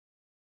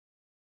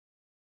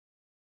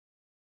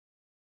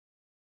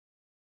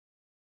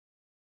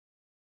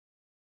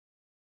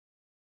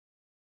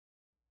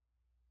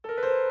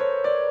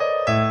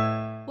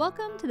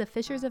Welcome to the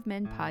Fishers of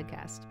Men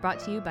podcast, brought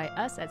to you by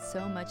us at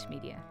So Much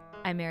Media.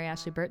 I'm Mary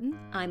Ashley Burton.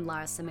 I'm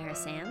Laura Samara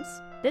Sands.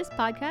 This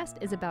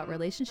podcast is about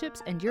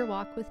relationships and your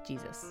walk with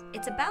Jesus.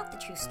 It's about the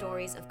true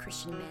stories of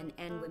Christian men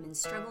and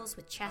women's struggles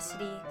with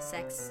chastity,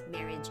 sex,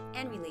 marriage,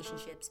 and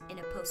relationships in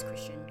a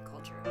post-Christian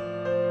culture.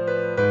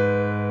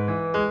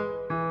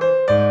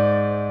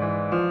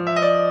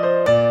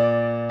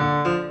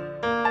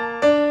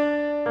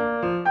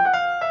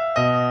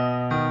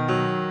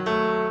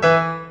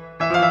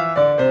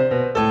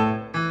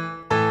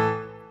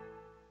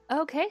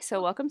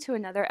 So welcome to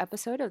another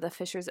episode of the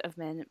Fishers of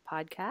Men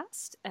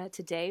podcast.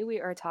 Today we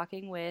are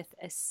talking with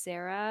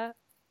Sarah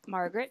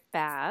Margaret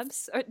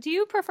Babbs. Do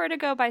you prefer to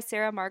go by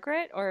Sarah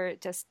Margaret or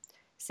just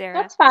Sarah?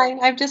 That's fine.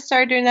 I've just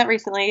started doing that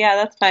recently. Yeah,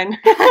 that's fine.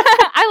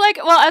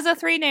 As a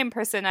three-name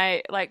person,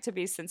 I like to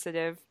be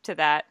sensitive to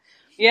that.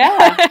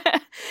 Yeah.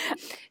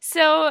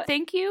 So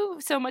thank you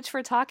so much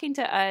for talking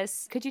to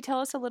us. Could you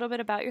tell us a little bit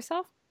about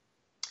yourself?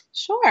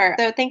 Sure.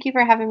 So thank you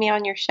for having me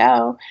on your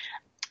show.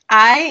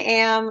 I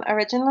am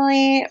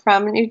originally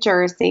from New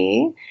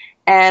Jersey,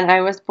 and I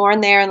was born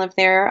there and lived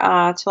there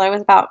till I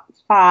was about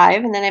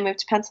 5, and then I moved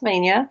to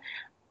Pennsylvania.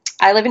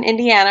 I live in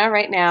Indiana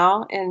right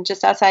now, and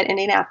just outside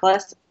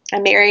Indianapolis.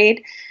 I'm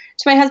married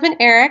to my husband,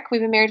 Eric.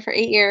 We've been married for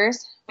 8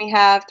 years. We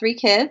have 3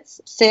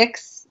 kids,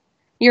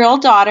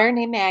 6-year-old daughter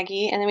named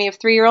Maggie, and then we have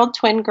 3-year-old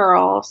twin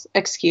girls,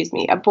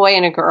 a boy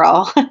and a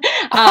girl,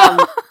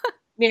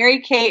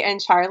 Mary, Kate,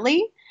 and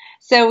Charlie.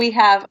 So we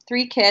have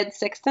 3 kids,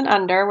 6 and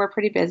under. We're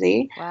pretty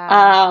busy.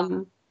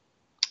 Wow.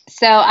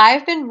 So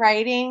I've been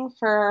writing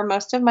for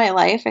most of my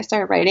life. I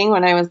started writing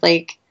when I was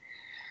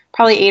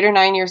probably 8 or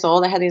 9 years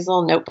old. I had these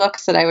little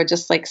notebooks that I would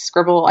just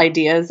scribble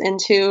ideas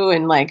into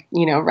and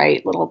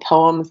write little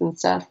poems and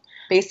stuff.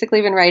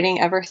 Basically been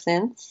writing ever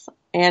since.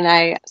 And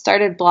I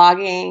started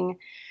blogging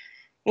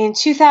in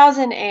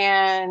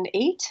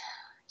 2008.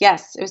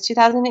 Yes, it was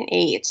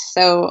 2008.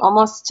 So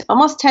almost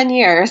 10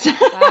 years.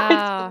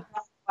 Wow.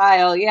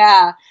 While,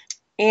 yeah.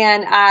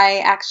 And I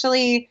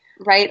actually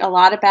write a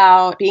lot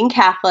about being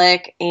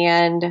Catholic,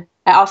 and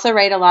I also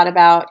write a lot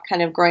about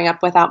kind of growing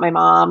up without my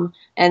mom.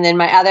 And then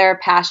my other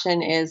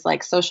passion is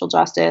social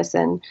justice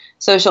and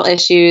social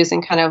issues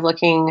and kind of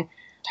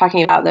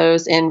talking about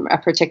those in a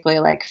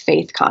particularly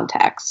faith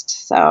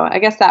context. So I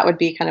guess that would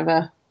be kind of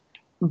a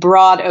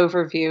broad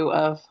overview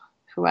of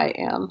who I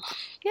am.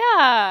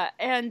 Yeah.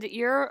 And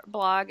your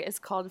blog is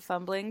called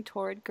Fumbling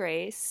Toward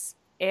Grace.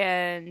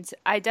 And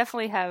I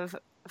definitely have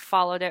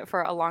followed it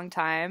for a long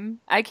time.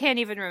 I can't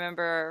even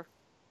remember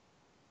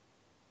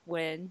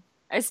when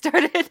I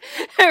started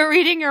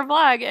reading your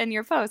blog and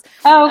your posts.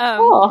 Oh,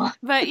 cool.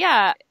 But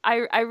yeah,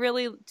 I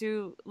really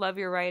do love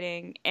your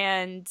writing.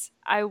 And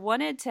I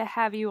wanted to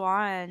have you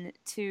on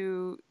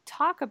to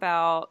talk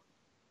about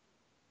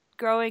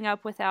growing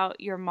up without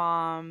your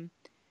mom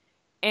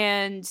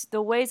and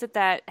the ways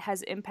that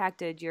has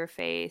impacted your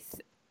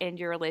faith and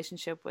your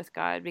relationship with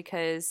God,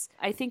 because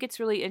I think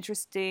it's really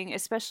interesting,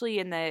 especially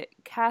in the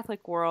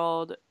Catholic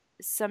world.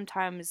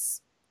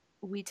 Sometimes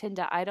we tend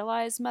to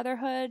idolize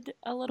motherhood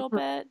a little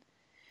bit.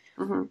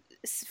 Mm-hmm.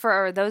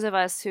 For those of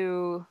us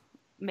who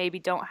maybe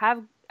don't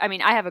have, I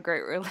have a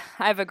great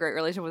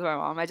relationship with my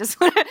mom. I just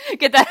want to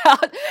get that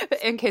out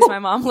in case my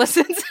mom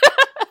listens.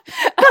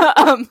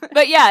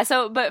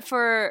 But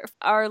for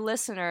our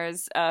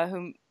listeners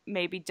who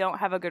maybe don't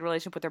have a good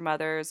relationship with their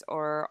mothers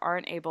or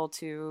aren't able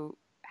to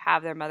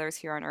have their mothers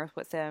here on earth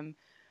with them,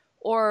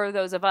 or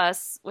those of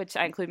us, which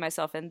I include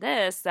myself in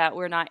this, that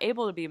we're not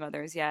able to be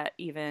mothers yet,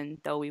 even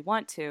though we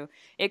want to,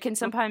 it can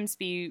sometimes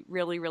be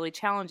really, really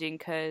challenging,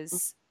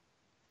 because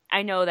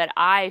I know that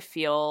I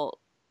feel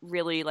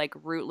really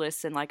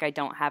rootless and I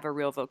don't have a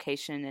real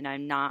vocation, and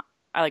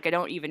I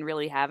don't even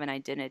really have an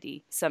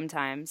identity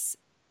sometimes.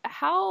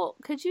 How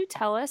could you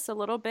tell us a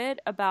little bit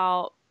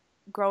about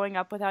growing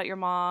up without your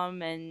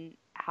mom and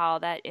how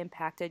that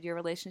impacted your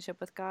relationship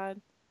with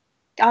God?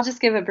 I'll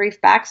just give a brief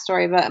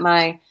backstory, but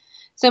my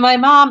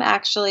mom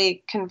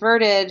actually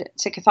converted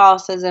to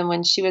Catholicism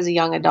when she was a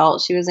young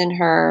adult. She was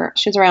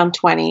around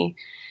 20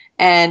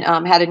 and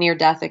had a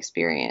near-death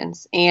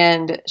experience.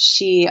 And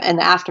she, in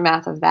the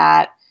aftermath of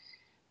that,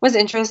 was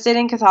interested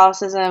in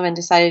Catholicism and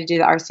decided to do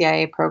the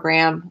RCIA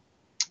program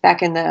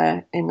back in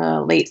the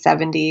late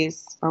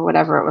 70s, or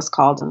whatever it was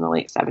called in the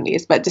late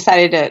 70s, but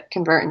decided to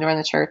convert and join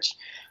the church.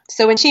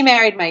 So when she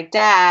married my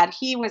dad,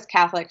 he was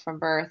Catholic from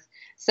birth.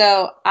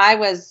 So I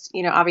was,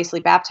 obviously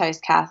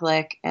baptized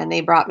Catholic, and they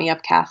brought me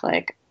up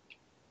Catholic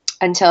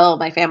until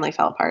my family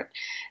fell apart.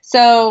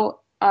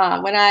 So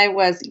when I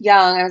was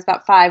young, I was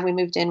about 5, we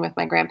moved in with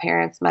my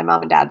grandparents. My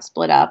mom and dad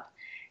split up,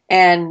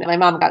 and my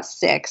mom got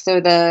sick.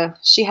 So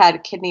she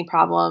had kidney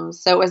problems.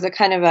 So it was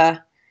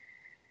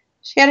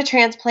she had a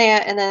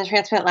transplant, and then the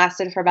transplant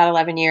lasted for about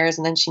 11 years,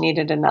 and then she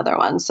needed another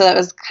one. So that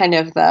was kind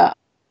of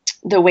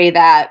the way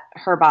that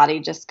her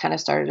body just kind of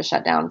started to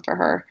shut down for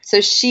her.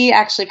 So she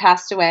actually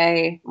passed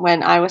away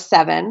when I was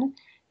 7,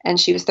 and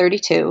she was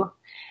 32.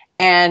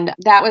 And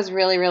that was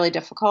really, really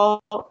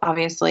difficult,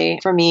 obviously,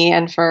 for me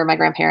and for my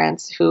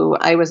grandparents who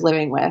I was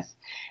living with.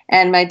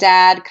 And my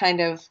dad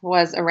kind of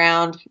was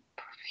around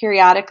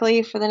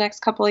periodically for the next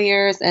couple of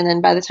years. And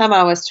then by the time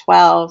I was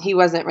 12, he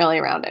wasn't really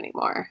around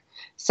anymore.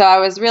 So I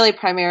was really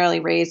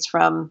primarily raised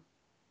from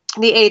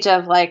the age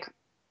of like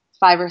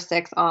 5 or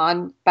 6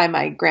 on by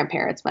my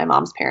grandparents, my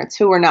mom's parents,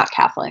 who were not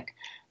Catholic.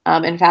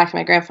 In fact,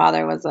 my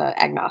grandfather was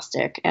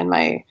agnostic, and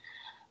my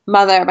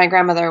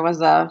grandmother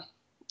was a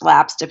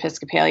lapsed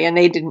Episcopalian.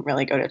 They didn't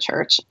really go to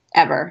church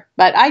ever,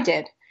 but I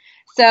did.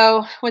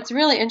 So what's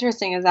really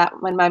interesting is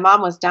that when my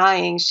mom was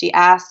dying, she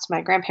asked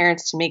my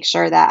grandparents to make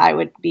sure that I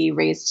would be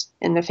raised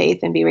in the faith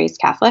and be raised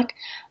Catholic.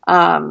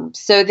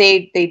 So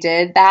they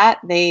did that.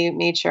 They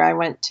made sure I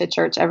went to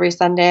church every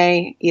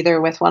Sunday, either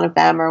with one of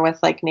them or with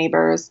like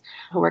neighbors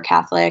who were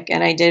Catholic.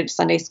 And I did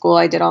Sunday school.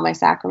 I did all my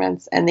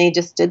sacraments, and they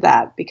just did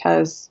that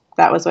because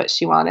that was what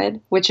she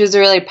wanted, which was a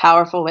really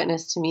powerful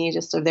witness to me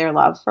just of their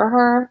love for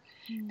her,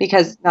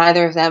 because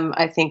neither of them,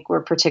 I think,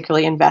 were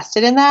particularly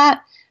invested in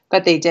that,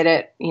 but they did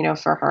it,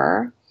 for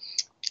her.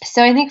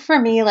 So I think for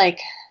me, like,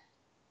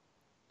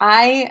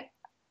 I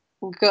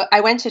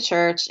went to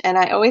church, and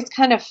I always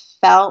kind of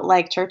felt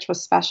like church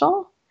was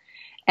special,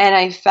 and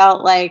I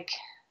felt like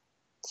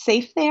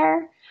safe there,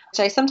 which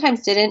I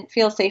sometimes didn't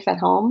feel safe at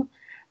home,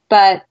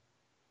 but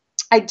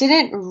I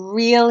didn't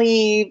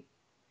really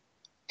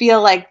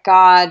feel like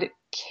God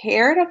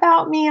cared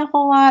about me a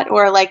whole lot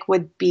or like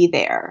would be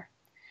there,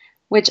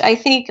 which I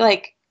think,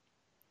 like,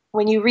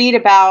 when you read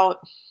about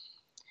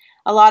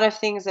a lot of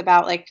things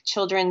about like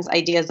children's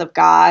ideas of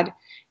God,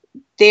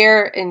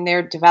 in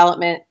their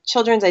development,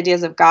 children's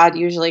ideas of God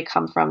usually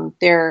come from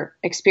their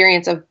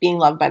experience of being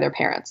loved by their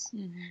parents.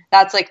 Mm-hmm.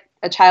 That's like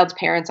a child's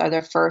parents are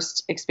their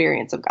first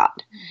experience of God.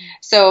 Mm-hmm.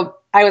 So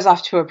I was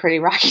off to a pretty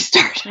rocky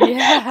start.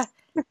 Yeah.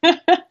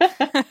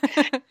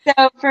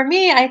 So for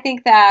me, I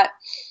think that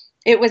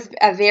it was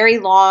a very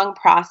long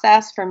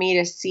process for me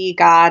to see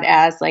God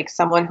as like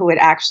someone who would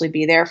actually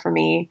be there for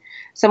me,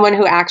 someone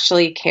who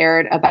actually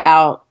cared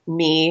about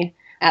me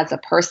as a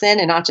person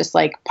and not just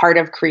like part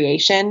of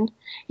creation,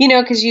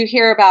 because you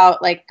hear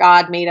about like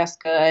God made us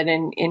good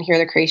and hear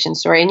the creation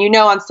story. And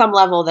on some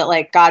level that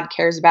like God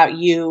cares about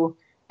you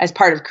as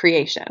part of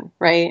creation,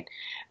 right?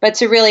 But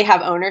to really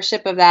have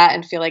ownership of that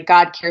and feel like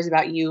God cares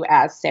about you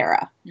as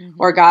Sarah, mm-hmm.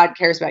 or God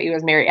cares about you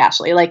as Mary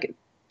Ashley, like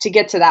to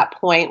get to that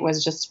point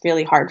was just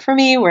really hard for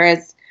me.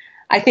 Whereas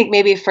I think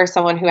maybe for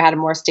someone who had a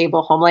more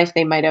stable home life,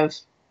 they might have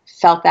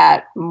felt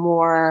that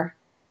more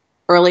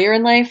earlier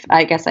in life.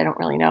 I guess I don't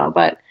really know.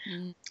 But,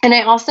 and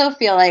I also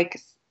feel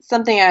like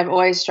something I've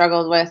always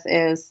struggled with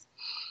is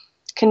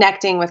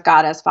connecting with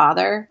God as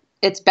Father.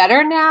 It's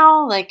better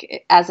now,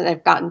 like as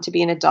I've gotten to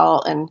be an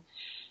adult and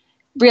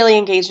really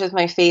engaged with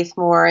my faith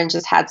more and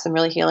just had some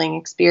really healing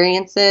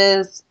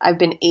experiences. I've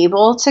been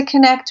able to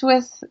connect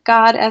with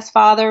God as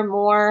Father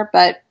more,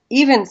 but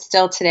even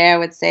still today, I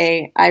would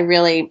say I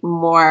really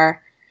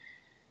more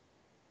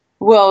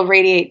will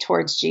radiate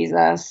towards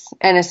Jesus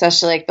and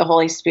especially like the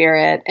Holy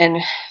Spirit, and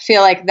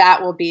feel like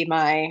that will be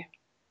my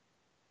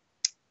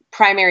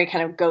primary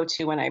kind of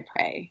go-to when I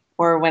pray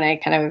or when I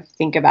kind of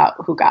think about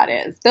who God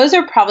is. Those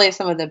are probably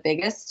some of the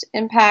biggest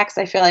impacts.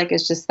 I feel like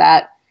it's just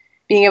that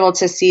being able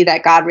to see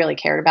that God really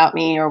cared about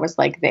me or was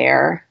like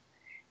there.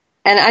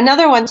 And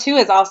another one too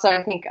is also,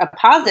 I think, a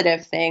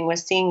positive thing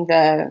was seeing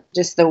the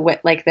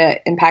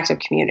impact of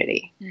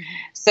community. Mm-hmm.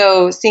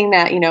 So seeing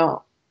that,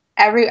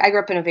 I grew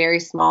up in a very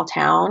small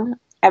town.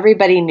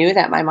 Everybody knew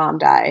that my mom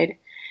died.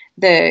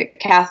 The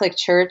Catholic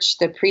Church,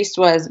 the priest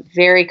was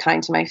very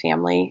kind to my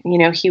family.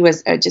 He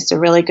was just a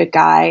really good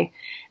guy.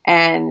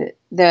 And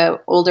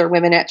the older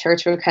women at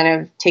church would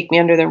kind of take me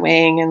under their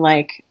wing and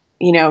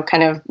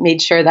kind of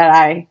made sure that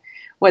I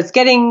was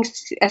getting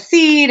a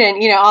seed and,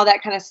 all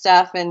that kind of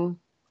stuff. And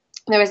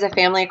there was a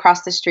family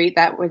across the street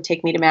that would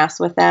take me to mass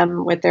with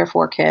them with their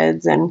 4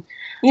 kids. And,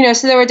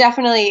 so there were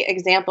definitely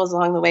examples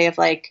along the way of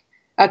like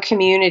a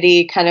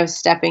community kind of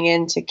stepping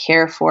in to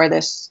care for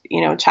this,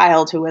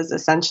 child who was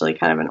essentially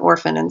kind of an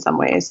orphan in some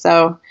ways.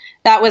 So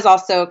that was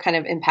also kind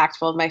of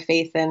impactful of my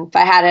faith. And if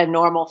I had a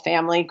normal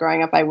family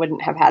growing up, I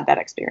wouldn't have had that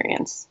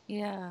experience.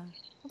 Yeah.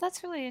 Well,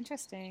 that's really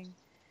interesting.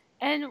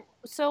 And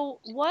so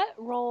what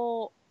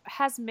role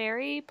has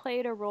Mary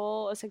played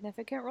a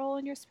significant role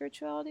in your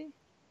spirituality?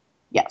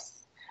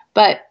 Yes,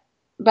 but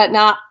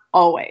not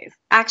always.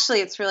 Actually,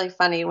 it's really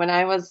funny. When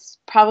I was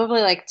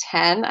probably like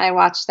 10, I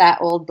watched that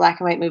old black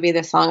and white movie,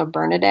 The Song of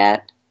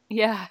Bernadette.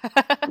 Yeah.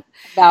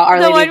 About Our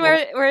Lady. The one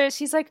where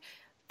she's like,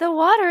 the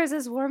water is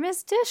as warm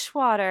as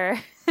dishwater.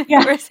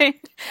 Yeah.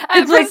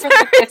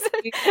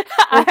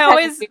 I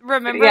always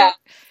remember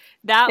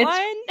that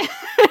one.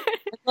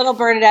 Little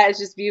Bernadette is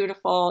just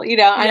beautiful,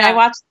 and I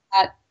watched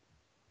that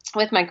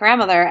with my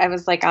grandmother. I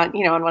was like on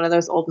one of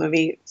those old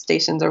movie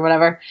stations or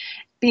whatever,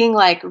 being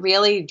like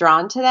really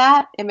drawn to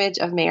that image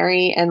of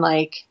Mary and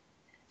like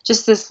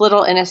just this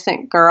little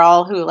innocent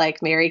girl who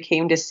like Mary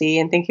came to see,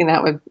 and thinking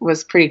that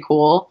was pretty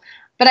cool.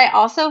 But I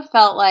also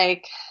felt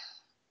like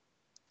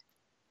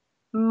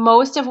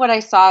most of what I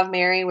saw of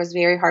Mary was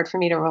very hard for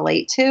me to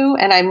relate to.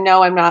 And I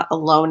know I'm not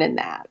alone in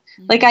that.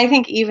 Like, I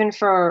think even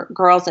for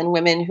girls and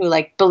women who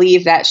like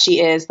believe that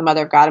she is the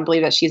mother of God and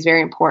believe that she's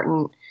very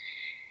important,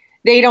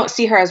 they don't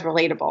see her as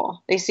relatable.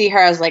 They see her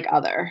as like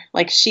other.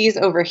 Like, she's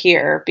over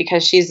here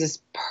because she's this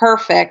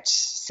perfect,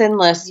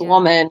 sinless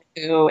woman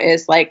who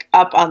is like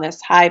up on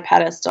this high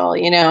pedestal.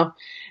 You know,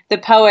 the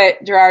poet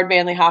Gerard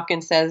Manley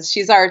Hopkins says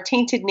she's our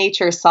tainted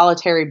nature's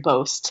solitary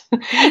boast.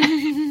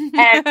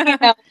 And, you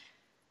know,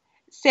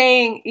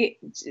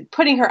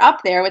 putting her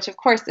up there, which of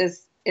course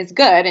is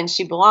good, and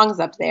she belongs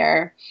up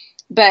there.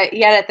 But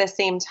yet at the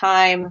same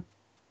time,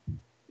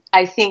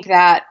 I think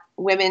that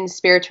women's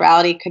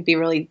spirituality could be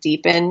really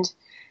deepened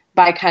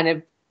by kind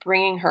of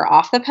bringing her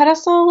off the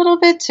pedestal a little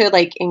bit to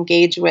like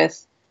engage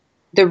with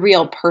the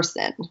real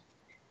person.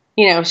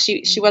 You know,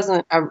 she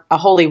wasn't a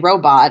holy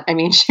robot. I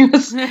mean, she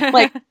was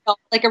like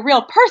a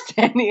real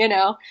person, you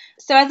know?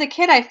 So as a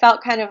kid, I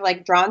felt kind of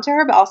like drawn to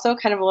her, but also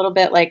kind of a little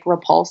bit like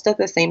repulsed at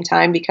the same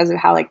time because of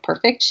how like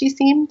perfect she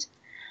seemed.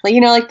 Like,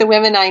 you know, like the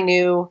women I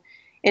knew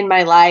in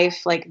my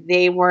life, like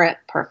they weren't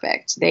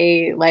perfect.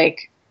 They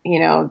like, you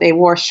know, they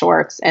wore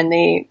shorts and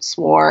they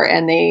swore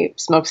and they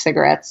smoked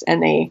cigarettes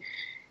and they,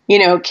 you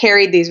know,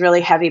 carried these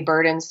really heavy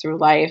burdens through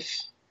life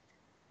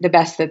the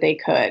best that they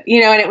could,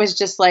 you know, and it was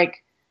just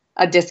like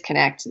a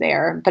disconnect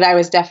there. But I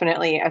was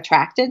definitely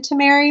attracted to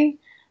Mary.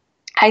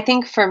 I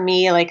think for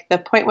me, like the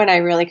point when I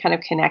really kind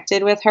of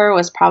connected with her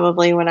was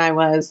probably when I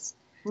was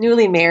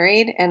newly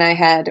married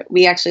and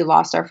we actually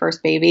lost our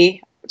first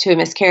baby to a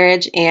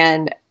miscarriage.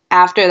 And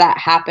after that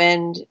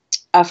happened,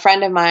 a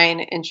friend of mine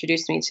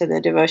introduced me to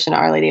the devotion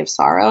Our Lady of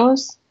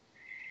Sorrows.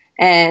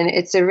 And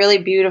it's a really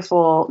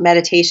beautiful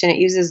meditation. It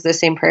uses the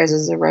same prayers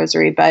as the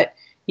rosary, but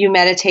you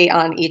meditate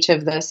on each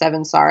of the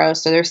 7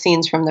 sorrows. So there's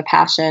scenes from the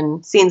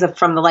Passion,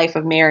 from the life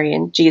of Mary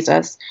and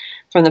Jesus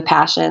from the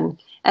Passion.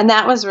 And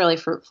that was really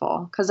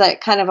fruitful because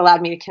it kind of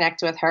allowed me to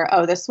connect with her.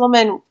 Oh, this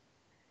woman,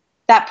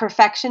 that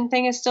perfection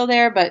thing is still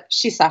there, but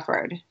she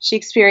suffered. She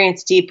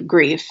experienced deep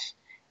grief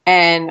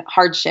and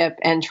hardship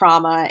and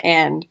trauma,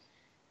 and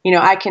you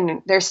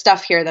know, there's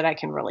stuff here that I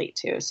can relate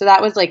to. So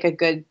that was like a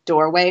good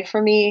doorway for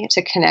me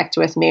to connect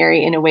with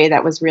Mary in a way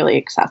that was really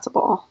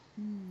accessible.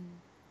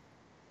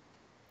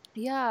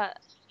 Yeah,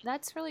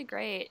 that's really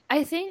great.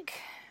 I think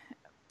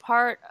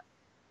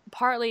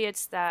partly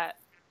it's that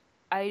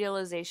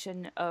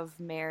idealization of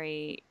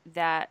Mary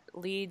that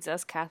leads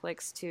us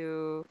Catholics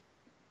to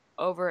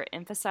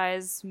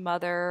overemphasize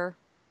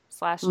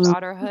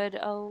mother/daughterhood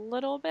a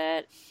little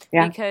bit.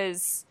 Yeah.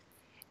 Because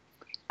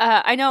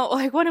I know,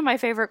 like, one of my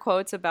favorite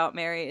quotes about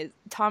Mary is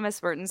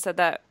Thomas Merton said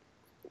that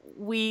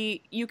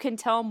you can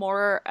tell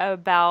more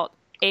about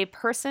a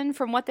person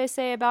from what they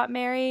say about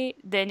Mary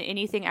than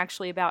anything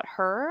actually about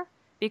her,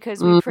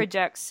 because we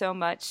project so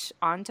much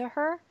onto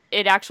her.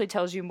 It actually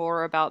tells you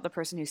more about the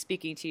person who's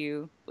speaking to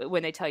you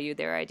when they tell you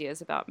their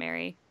ideas about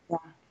Mary. Yeah.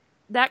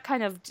 That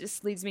kind of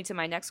just leads me to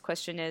my next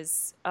question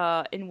is,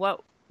 in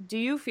what do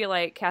you feel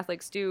like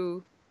Catholics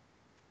do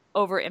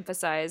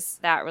overemphasize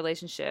that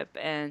relationship,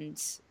 and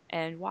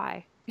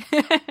why?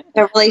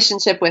 The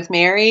relationship with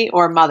Mary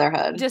or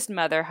motherhood? Just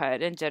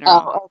motherhood in general.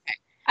 Oh, okay.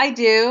 I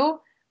do,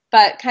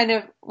 but kind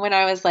of when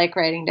I was like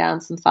writing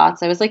down some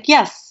thoughts, I was like,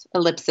 yes,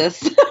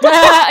 ellipsis.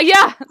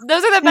 Yeah,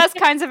 those are the best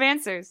kinds of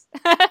answers.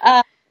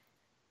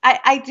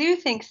 I do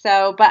think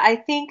so, but I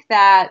think,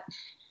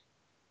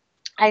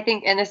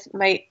 and this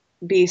might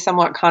be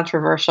somewhat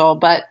controversial,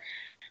 but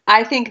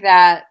I think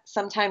that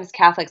sometimes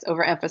Catholics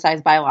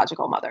overemphasize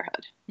biological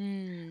motherhood.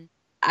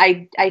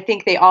 I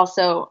think they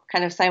also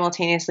kind of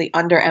simultaneously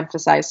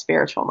underemphasize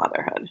spiritual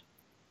motherhood.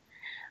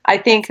 I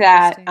think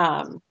that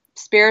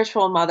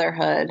spiritual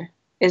motherhood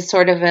is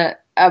sort of a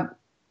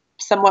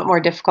somewhat more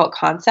difficult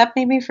concept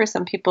maybe for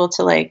some people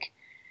to like.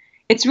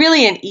 It's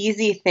really an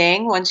easy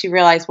thing once you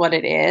realize what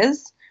it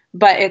is,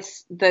 but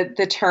it's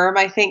the term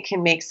I think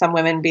can make some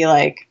women be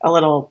like a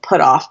little put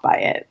off by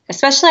it.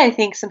 Especially I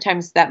think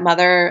sometimes that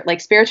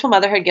spiritual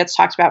motherhood gets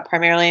talked about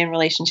primarily in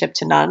relationship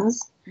to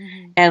nuns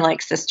and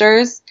like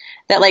sisters,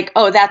 that like,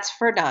 oh, that's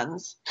for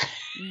nuns,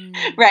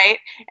 right?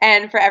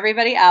 And for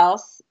everybody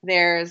else,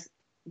 there's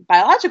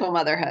biological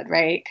motherhood,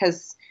 right?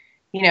 Because,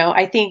 you know,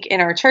 I think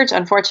in our church,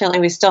 unfortunately,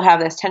 we still have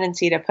this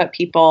tendency to put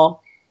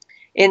people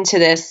into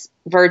this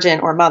virgin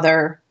or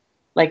mother,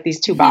 like these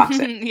two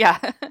boxes. Yeah.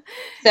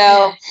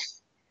 So,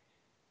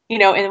 you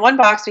know, in one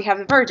box we have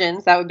the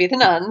virgins, that would be the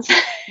nuns,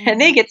 and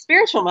they get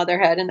spiritual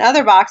motherhood. In the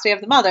other box we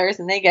have the mothers,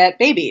 and they get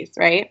babies,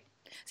 right?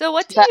 So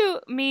what do you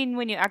mean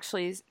when you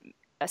actually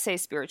say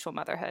spiritual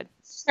motherhood?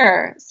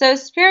 Sure. So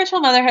spiritual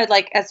motherhood,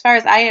 like as far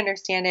as I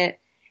understand it,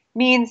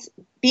 means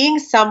being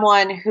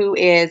someone who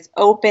is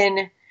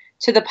open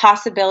to the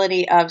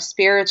possibility of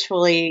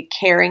spiritually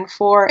caring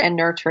for and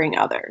nurturing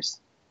others.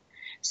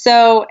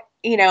 So,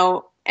 you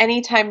know,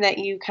 anytime that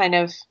you kind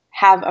of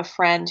have a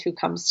friend who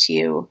comes to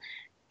you,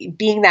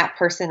 being that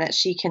person that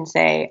she can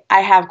say,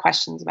 I have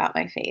questions about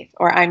my faith,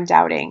 or I'm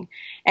doubting,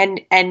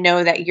 and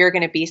know that you're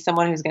going to be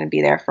someone who's going to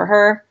be there for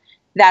her.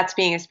 That's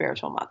being a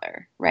spiritual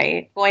mother,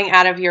 right? Going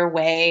out of your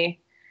way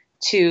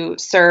to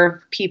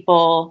serve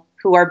people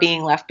who are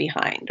being left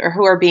behind or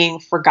who are being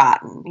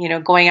forgotten,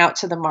 going out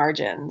to the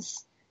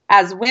margins.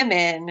 As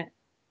women,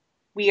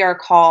 we are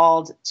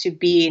called to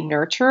be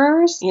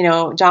nurturers.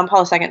 John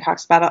Paul II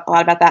talks about a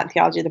lot about that in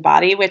Theology of the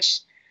Body, which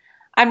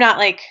I'm not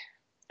like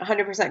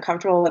 100%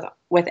 comfortable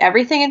with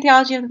everything in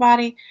Theology of the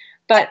Body,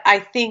 but I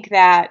think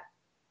that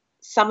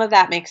some of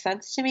that makes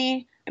sense to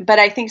me. But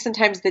I think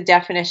sometimes the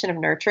definition of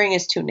nurturing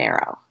is too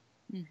narrow.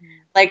 Mm-hmm.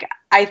 Like,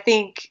 I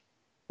think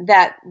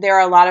that there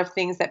are a lot of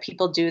things that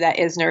people do that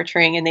is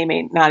nurturing, and they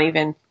may not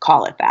even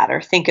call it that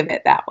or think of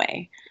it that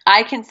way.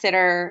 I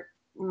consider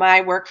my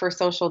work for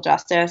social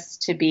justice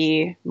to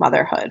be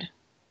motherhood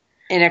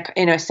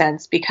in a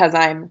sense, because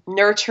I'm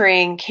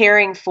nurturing,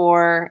 caring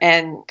for,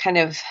 and kind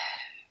of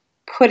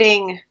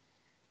putting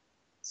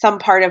some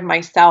part of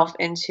myself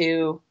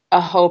into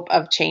a hope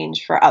of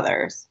change for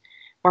others,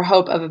 or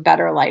hope of a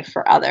better life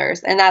for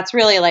others. And that's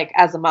really, like,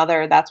 as a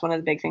mother, that's one of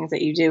the big things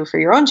that you do for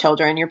your own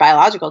children, your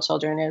biological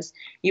children, is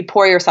you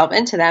pour yourself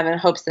into them in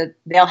hopes that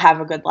they'll have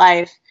a good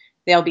life.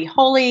 They'll be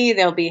holy,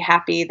 they'll be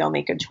happy, they'll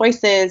make good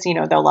choices,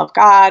 they'll love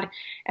God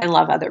and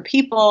love other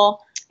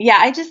people. Yeah,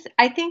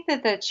 I think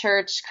that the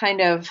church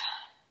kind of,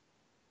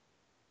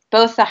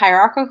 both the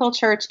hierarchical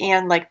church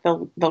and like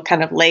the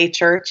kind of lay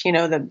church,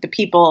 the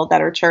people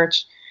that are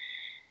church,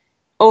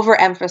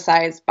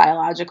 overemphasize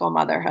biological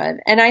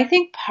motherhood. And I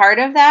think part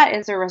of that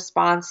is a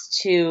response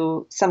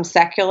to some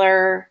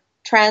secular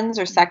trends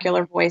or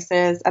secular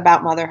voices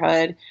about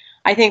motherhood.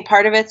 I think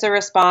part of it's a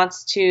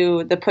response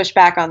to the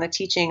pushback on the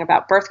teaching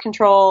about birth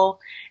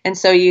control. And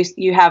so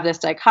you have this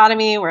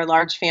dichotomy where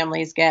large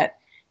families get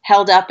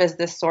held up as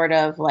this sort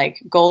of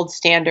like gold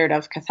standard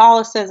of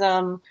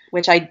Catholicism,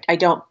 which I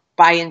don't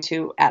buy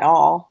into at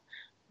all.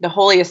 The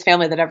holiest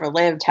family that ever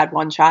lived had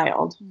one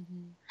child. Mm-hmm.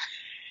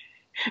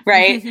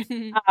 Right?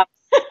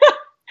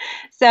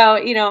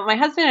 So, my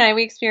husband and I,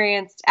 we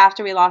experienced,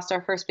 after we lost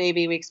our first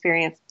baby, we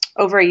experienced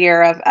over a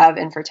year of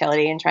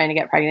infertility and trying to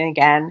get pregnant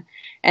again.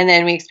 And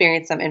then we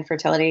experienced some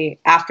infertility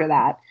after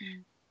that.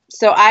 Mm.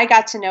 So I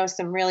got to know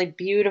some really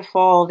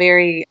beautiful,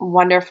 very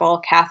wonderful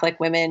Catholic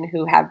women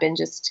who have been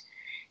just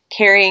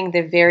carrying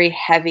the very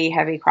heavy,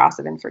 heavy cross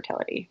of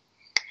infertility.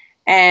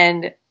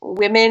 And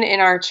women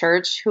in our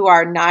church who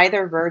are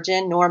neither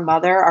virgin nor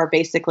mother are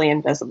basically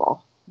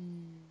invisible.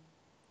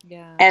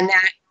 Yeah. And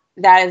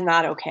that is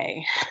not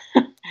okay.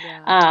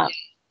 Yeah.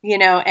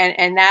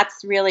 And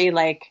that's really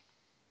like,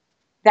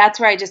 that's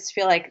where I just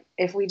feel like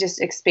if we just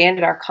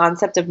expanded our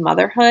concept of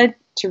motherhood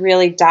to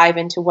really dive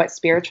into what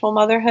spiritual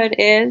motherhood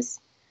is,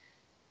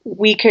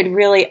 we could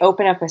really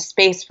open up a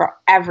space for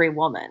every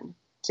woman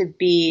to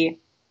be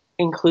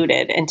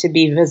included and to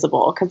be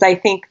visible. Because I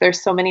think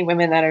there's so many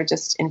women that are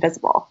just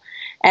invisible,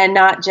 and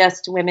not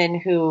just women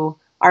who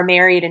are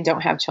married and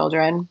don't have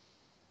children,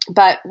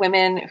 but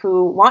women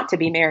who want to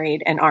be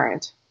married and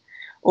aren't,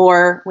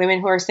 or women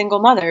who are single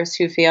mothers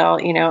who feel,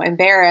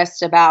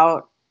 embarrassed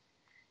about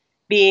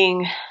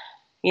being,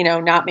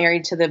 not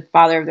married to the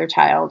father of their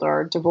child,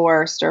 or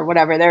divorced, or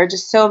whatever. There are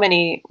just so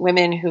many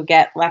women who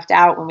get left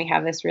out when we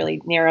have this really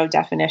narrow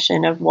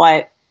definition of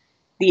what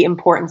the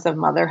importance of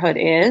motherhood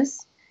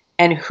is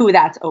and who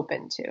that's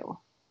open to.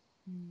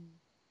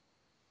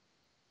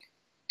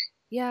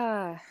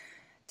 Yeah,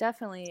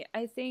 definitely.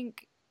 I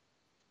think,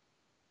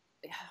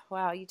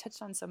 wow, you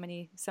touched on so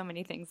many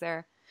things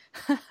there.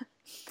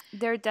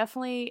 There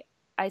definitely,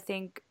 I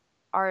think,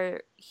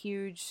 are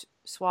huge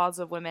swaths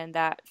of women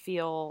that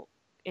feel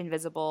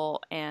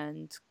invisible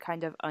and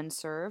kind of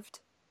unserved.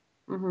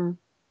 Mm-hmm.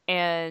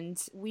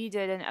 And we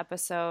did an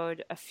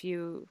episode a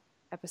few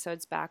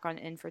episodes back on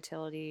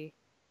infertility,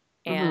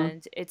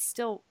 and it's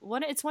still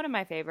one of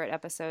my favorite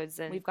episodes,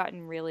 and we've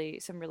gotten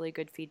some really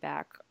good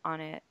feedback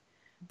on it.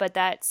 But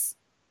that's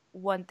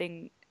one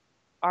thing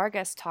our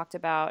guest talked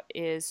about,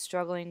 is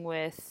struggling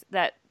with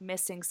that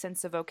missing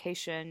sense of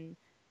vocation,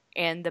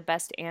 and the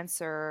best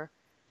answer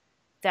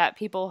that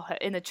people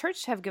in the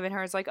church have given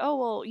her is like, oh,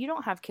 well, you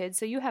don't have kids,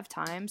 so you have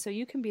time, so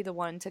you can be the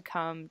one to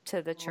come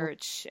to the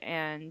church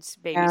and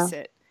babysit.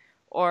 Yeah.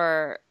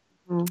 Or,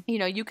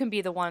 you can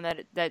be the one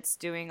that's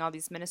doing all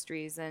these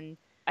ministries. And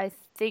I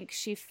think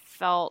she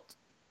felt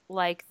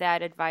like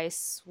that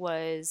advice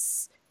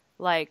was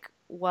like,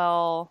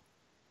 well,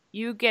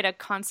 you get a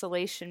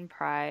consolation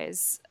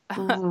prize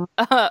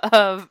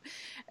of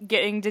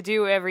getting to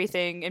do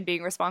everything and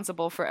being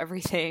responsible for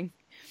everything.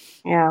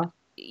 Yeah.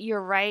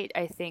 You're right.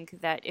 I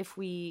think that if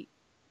we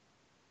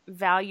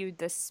valued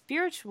the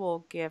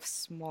spiritual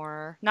gifts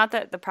more, not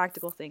that the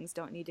practical things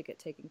don't need to get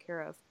taken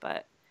care of,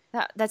 but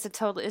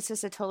it's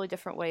just a totally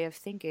different way of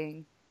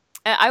thinking.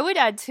 And I would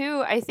add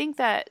too, I think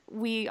that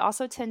we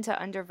also tend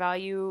to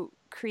undervalue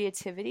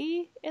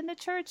creativity in the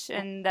church,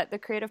 and that the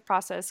creative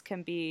process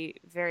can be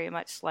very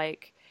much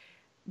like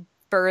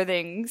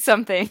birthing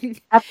something.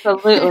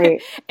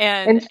 Absolutely.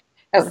 and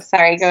oh,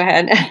 sorry, go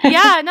ahead.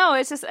 Yeah, no,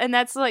 it's just, and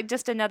that's like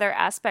just another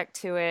aspect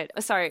to it.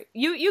 Sorry,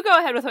 you go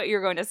ahead with what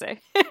you're going to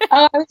say.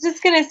 Oh, I was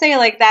just going to say,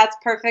 like, that's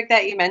perfect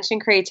that you mentioned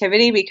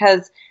creativity,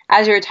 because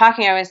as you were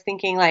talking, I was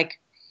thinking, like,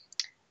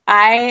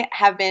 I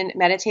have been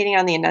meditating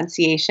on the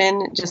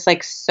Annunciation just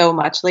like so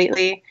much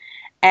lately.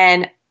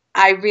 And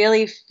I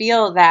really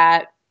feel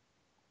that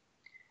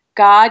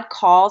God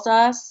calls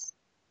us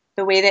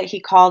the way that he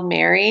called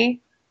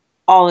Mary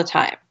all the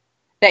time,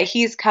 that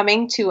he's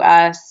coming to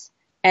us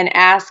and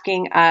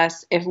asking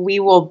us if we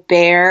will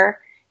bear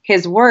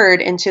his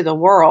word into the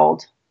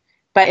world,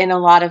 but in a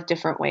lot of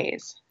different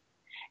ways.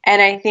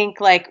 And I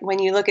think like when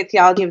you look at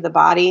theology of the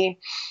body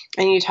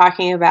and you're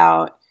talking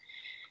about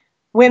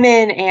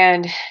women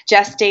and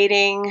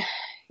gestating,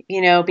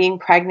 being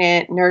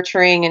pregnant,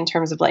 nurturing in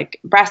terms of like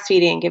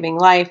breastfeeding, giving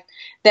life,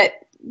 that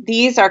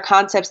these are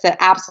concepts that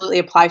absolutely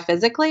apply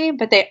physically,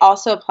 but they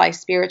also apply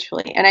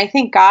spiritually. And I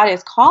think God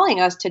is calling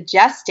us to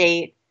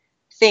gestate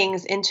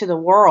things into the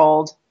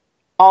world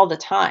all the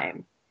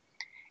time.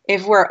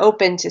 If we're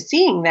open to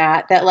seeing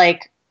that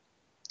like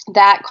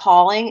that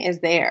calling is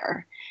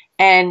there,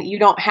 and you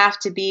don't have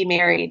to be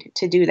married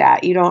to do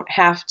that. You don't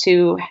have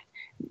to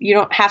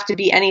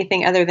be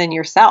anything other than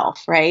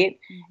yourself, right?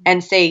 Mm-hmm.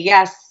 And say,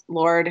 yes,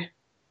 Lord,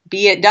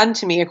 be it done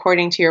to me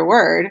according to your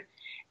word,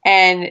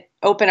 and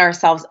open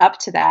ourselves up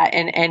to that.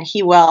 And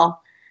he will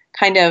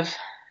kind of,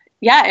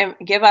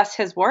 give us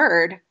his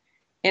word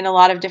in a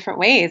lot of different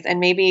ways. And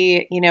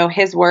maybe,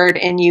 his word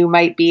in you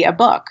might be a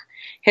book.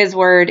 His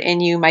word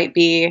in you might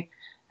be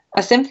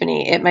a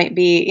symphony. It might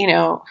be,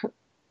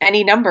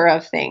 any number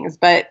of things.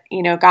 But,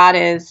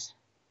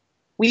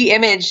 we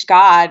image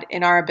God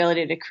in our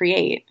ability to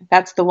create.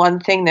 That's the one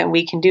thing that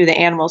we can do that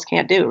animals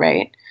can't do,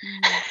 right?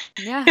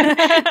 Yeah.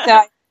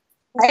 So,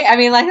 right? I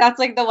mean, like, that's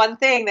like the one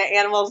thing that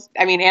animals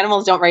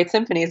don't write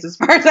symphonies as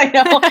far as I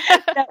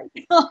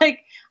know.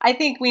 Like, I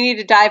think we need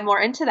to dive more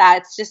into that.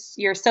 It's just,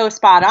 you're so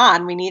spot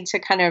on. We need to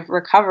kind of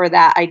recover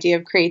that idea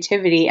of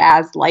creativity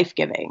as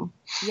life-giving.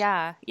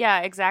 Yeah,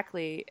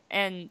 exactly.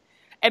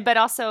 But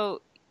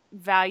also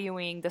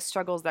valuing the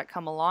struggles that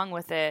come along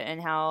with it, and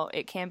how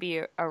it can be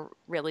a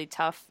really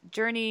tough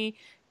journey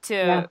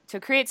to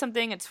create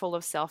something. It's full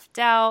of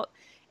self-doubt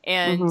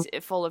and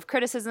full of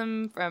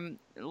criticism from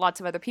lots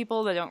of other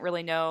people that don't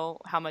really know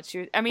how much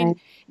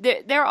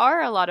there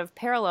are a lot of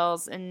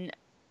parallels. And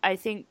I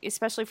think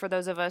especially for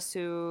those of us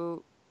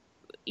who,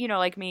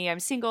 like me, I'm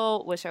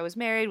single, wish I was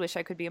married, wish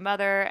I could be a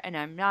mother, and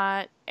I'm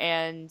not.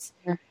 And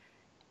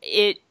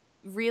it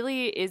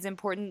really is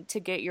important to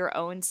get your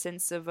own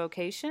sense of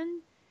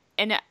vocation.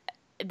 And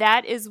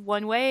that is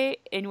one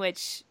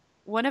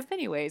of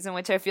many ways in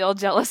which I feel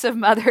jealous of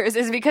mothers,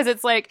 is because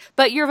it's like,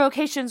 but your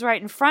vocation's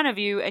right in front of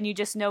you and you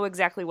just know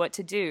exactly what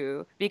to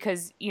do,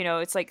 because,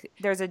 it's like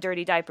there's a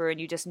dirty diaper and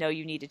you just know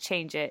you need to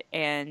change it.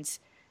 And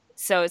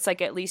so it's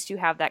like, at least you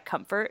have that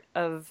comfort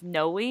of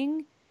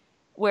knowing.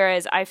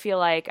 Whereas I feel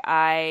like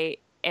I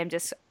am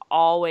just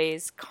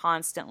always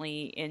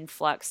constantly in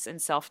flux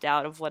and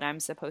self-doubt of what I'm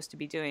supposed to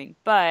be doing.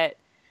 But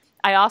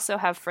I also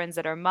have friends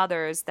that are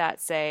mothers that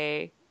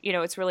say,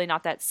 it's really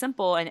not that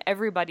simple, and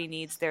everybody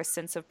needs their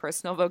sense of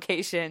personal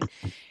vocation.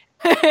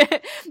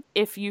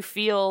 If you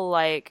feel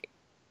like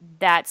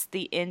that's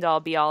the end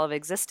all be all of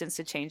existence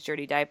to change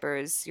dirty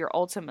diapers, you're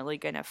ultimately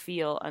going to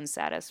feel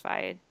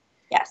unsatisfied.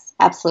 Yes,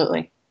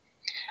 absolutely.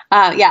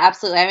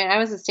 Absolutely. I mean, I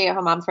was a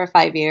stay-at-home mom for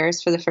 5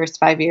 years, for the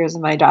first 5 years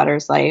of my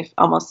daughter's life,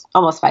 almost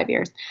 5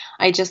 years.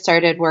 I just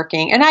started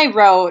working, and I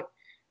wrote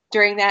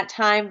during that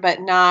time,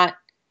 but not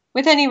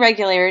with any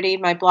regularity.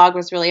 My blog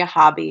was really a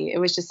hobby. It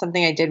was just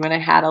something I did when I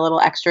had a little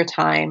extra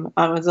time.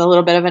 It was a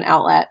little bit of an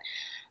outlet.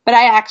 But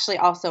I actually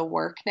also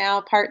work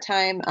now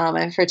part-time. I'm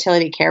a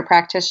fertility care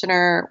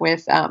practitioner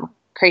with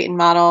Creighton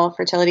Model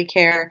Fertility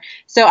Care.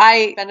 So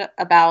I spend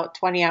about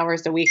 20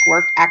 hours a week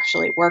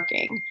actually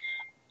working.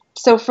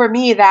 So for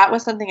me, that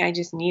was something I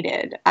just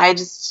needed. I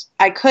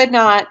could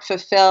not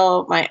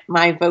fulfill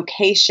my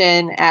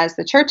vocation as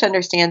the church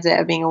understands it,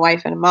 of being a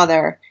wife and a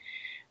mother,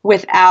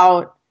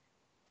 without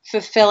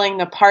fulfilling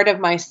the part of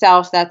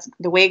myself that's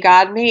the way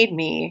God made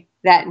me,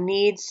 that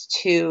needs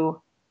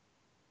to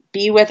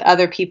be with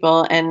other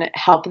people and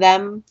help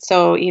them.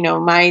 So,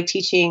 my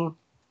teaching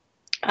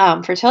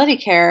fertility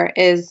care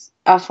is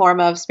a form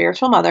of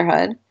spiritual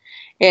motherhood.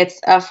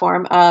 It's a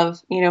form of,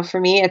 for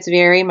me, it's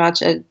very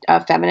much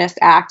a feminist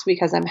act,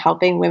 because I'm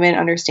helping women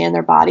understand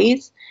their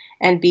bodies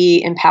and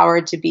be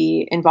empowered to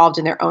be involved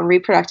in their own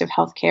reproductive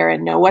health care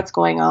and know what's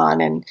going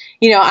on. And,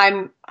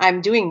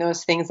 I'm doing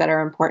those things that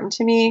are important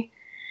to me.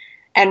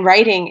 And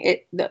writing,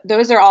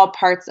 those are all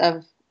parts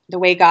of the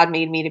way God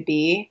made me to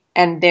be,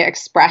 and the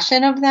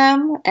expression of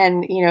them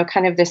and,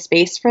 kind of the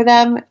space for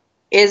them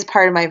is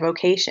part of my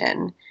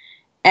vocation.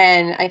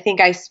 And I think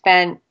I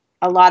spent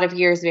a lot of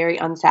years very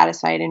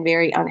unsatisfied and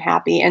very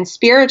unhappy and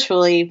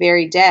spiritually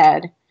very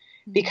dead,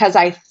 because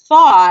I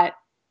thought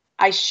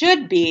I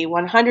should be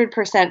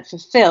 100%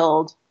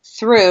 fulfilled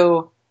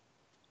through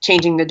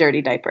changing the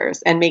dirty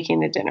diapers and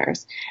making the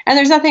dinners. And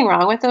there's nothing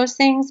wrong with those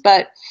things,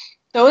 but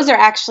those are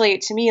actually,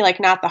 to me, like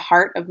not the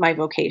heart of my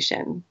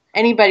vocation.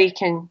 Anybody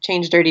can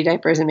change dirty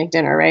diapers and make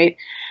dinner, right?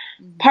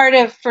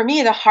 Mm-hmm. For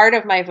me, the heart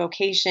of my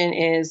vocation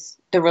is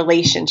the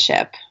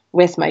relationship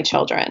with my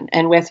children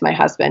and with my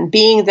husband,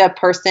 being the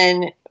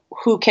person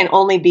who can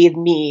only be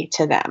me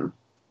to them.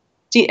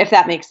 If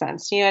that makes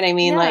sense. Do you know what I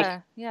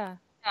mean? Yeah.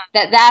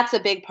 That's a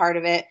big part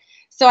of it.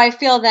 So I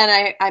feel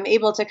then I'm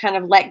able to kind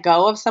of let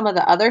go of some of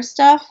the other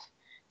stuff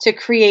to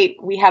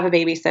create. We have a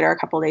babysitter a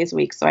couple of days a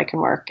week so I can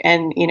work,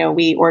 and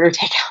we order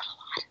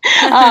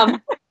takeout a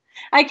lot.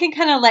 I can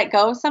kind of let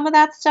go of some of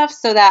that stuff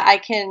so that I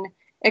can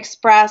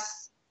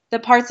express the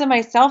parts of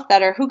myself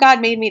that are who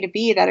God made me to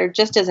be, that are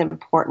just as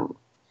important.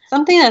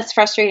 Something that's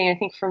frustrating, I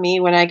think, for me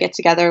when I get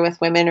together with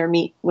women or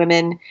meet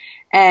women,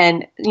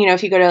 and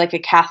if you go to like a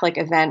Catholic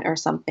event or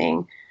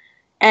something,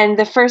 and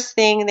the first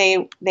thing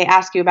they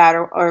ask you about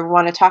or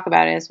want to talk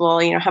about is, well,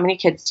 how many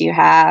kids do you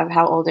have?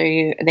 How old are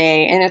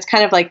they? And it's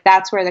kind of like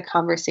that's where the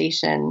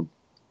conversation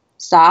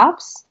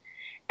stops.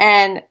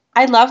 And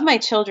I love my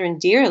children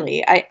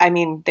dearly. I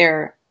mean,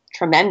 they're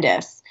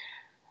tremendous,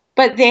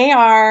 but they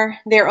are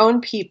their own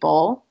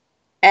people,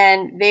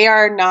 and they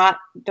are not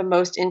the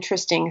most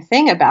interesting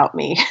thing about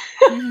me.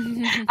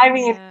 I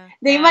mean,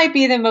 they might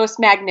be the most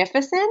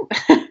magnificent,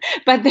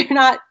 but they're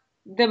not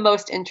the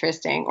most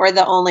interesting or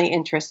the only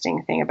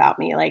interesting thing about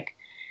me. Like,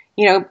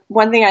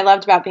 one thing I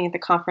loved about being at the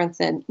conference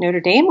in Notre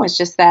Dame was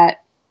just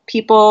that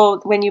people,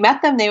 when you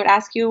met them, they would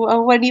ask you,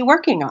 oh, what are you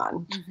working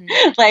on?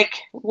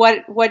 Like,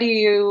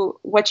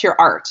 what's your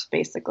art,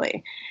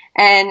 basically?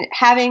 And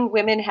having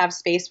women have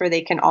space where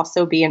they can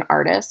also be an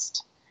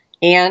artist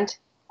and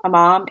a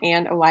mom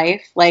and a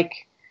wife,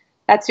 like,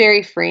 that's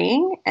very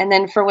freeing. And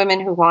then for women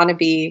who want to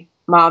be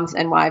moms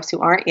and wives who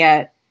aren't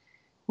yet,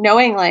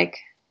 knowing like,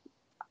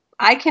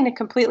 I can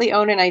completely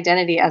own an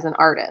identity as an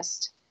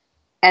artist,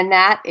 and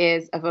that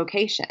is a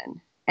vocation,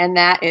 and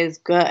that is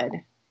good.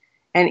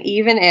 And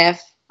even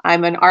if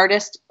I'm an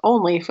artist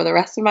only for the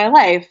rest of my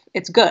life,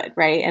 it's good,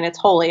 right? And it's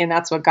holy, and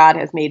that's what God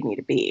has made me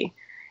to be.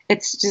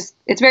 It's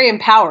very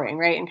empowering,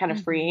 right? And kind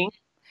of freeing.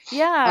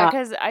 Yeah,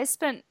 because I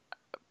spent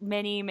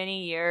many,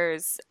 many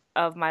years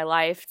of my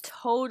life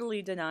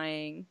totally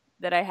denying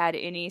that I had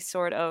any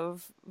sort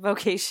of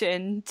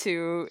vocation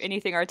to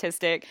anything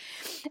artistic.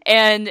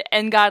 And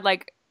God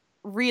like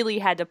really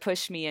had to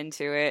push me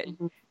into it.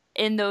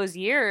 In those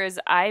years,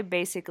 I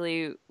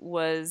basically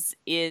was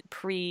in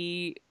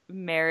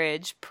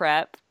pre-marriage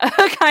prep,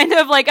 kind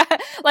of like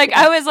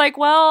I was like,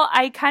 well,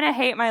 I kind of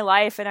hate my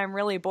life and I'm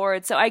really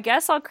bored, so I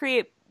guess I'll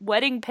create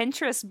wedding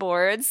Pinterest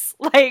boards,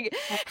 like,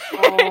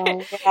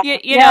 I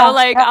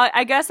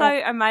guess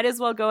I might as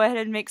well go ahead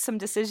and make some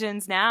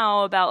decisions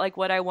now about like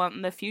what I want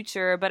in the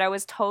future. But I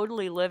was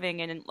totally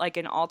living in like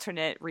an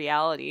alternate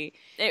reality,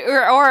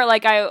 or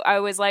like I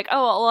was like,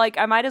 oh, well, like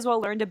I might as well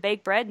learn to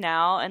bake bread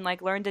now and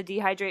like learn to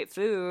dehydrate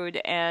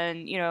food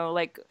and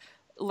like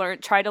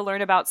try to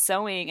learn about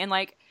sewing, and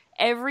like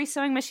every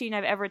sewing machine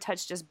I've ever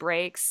touched just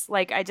breaks.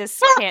 Like I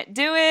just can't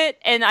do it,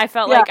 and I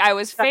felt like I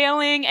was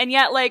failing, and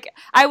yet like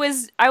I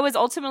was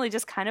ultimately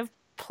just kind of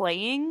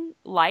playing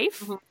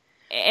life,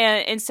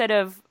 and instead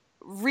of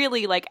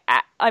really like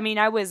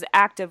I was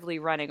actively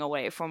running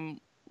away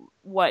from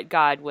what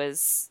God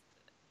was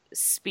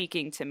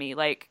speaking to me,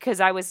 like,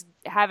 because I was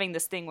having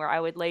this thing where I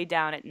would lay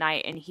down at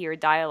night and hear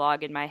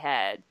dialogue in my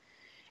head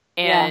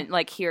and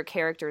like hear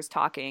characters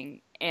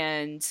talking,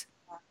 and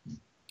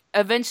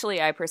eventually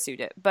I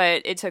pursued it,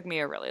 but it took me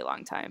a really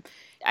long time.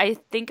 I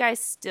think I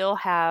still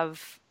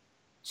have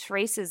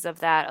traces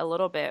of that a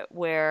little bit,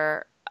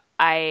 where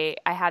I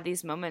have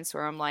these moments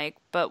where I'm like,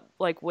 but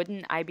like,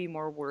 wouldn't I be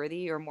more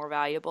worthy or more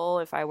valuable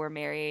if I were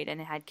married and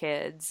had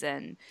kids?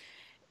 And,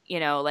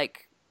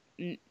 like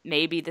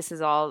maybe this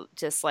is all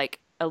just like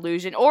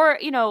illusion, or,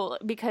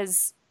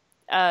 because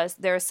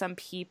there are some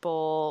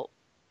people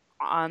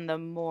on the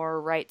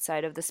more right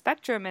side of the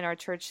spectrum in our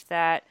church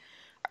that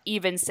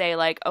even say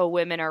like, oh,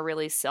 women are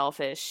really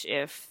selfish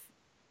if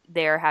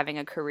they're having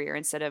a career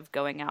instead of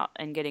going out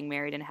and getting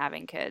married and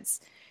having kids.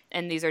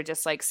 And these are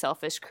just like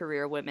selfish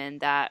career women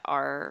that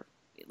are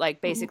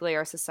like, basically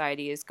our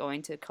society is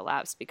going to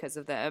collapse because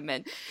of them.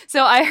 And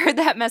so I heard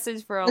that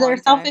message for a long time. Are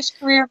there selfish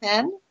career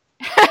men?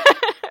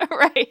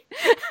 Right.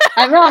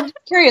 I'm just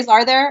curious,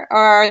 are there, or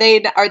are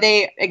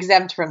they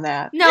exempt from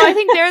that? No, I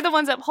think they're the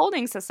ones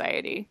upholding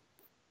society.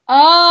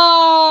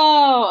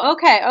 Oh,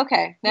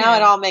 okay. Now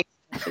it all makes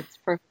sense. It's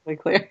perfectly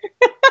clear.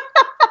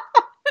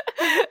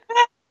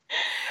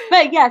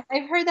 But yes,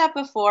 I've heard that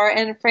before,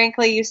 and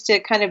frankly used to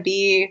kind of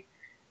be,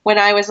 when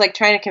I was like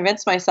trying to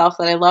convince myself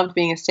that I loved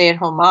being a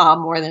stay-at-home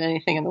mom more than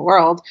anything in the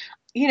world,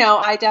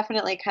 I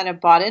definitely kind of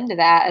bought into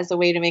that as a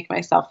way to make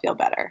myself feel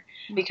better,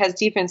 because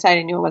deep inside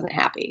I knew I wasn't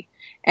happy.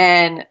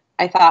 And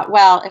I thought,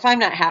 well, if I'm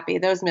not happy,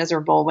 those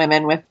miserable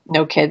women with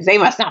no kids, they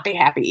must not be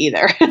happy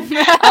either.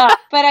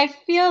 But I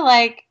feel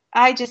like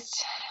I don't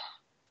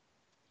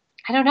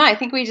know. I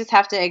think we just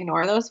have to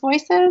ignore those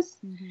voices,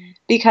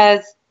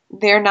 because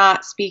they're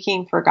not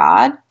speaking for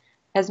God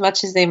as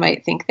much as they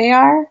might think they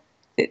are.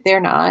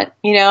 They're not,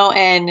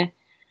 and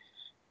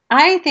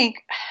I think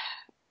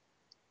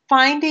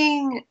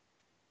finding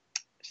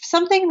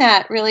something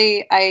that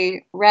really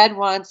I read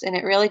once and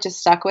it really just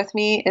stuck with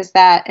me is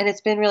that, and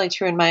it's been really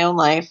true in my own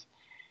life,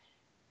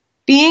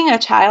 being a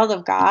child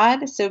of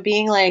God, so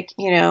being like,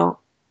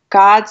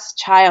 God's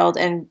child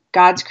and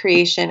God's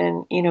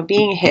creation and,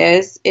 being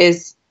his,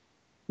 is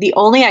the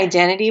only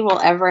identity we'll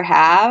ever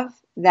have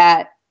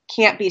that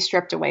can't be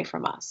stripped away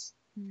from us.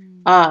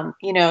 Mm.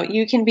 You know,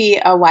 you can be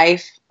a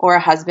wife or a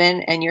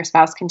husband and your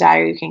spouse can die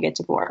or you can get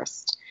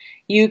divorced.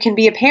 You can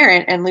be a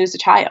parent and lose a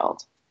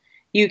child.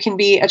 You can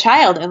be a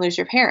child and lose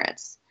your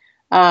parents.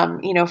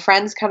 You know,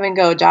 friends come and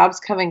go, jobs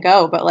come and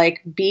go, but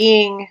like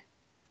being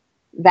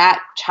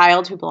that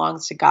child who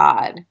belongs to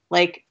God,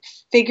 like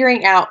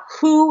figuring out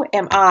who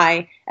am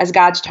I as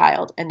God's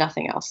child and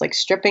nothing else, like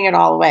stripping it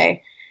all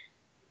away.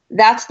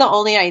 That's the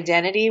only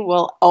identity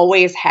we'll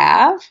always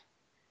have.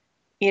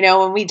 You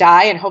know, when we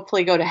die and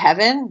hopefully go to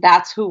heaven,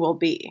 that's who we'll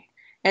be.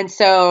 And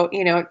so,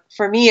 you know,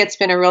 for me, it's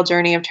been a real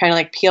journey of trying to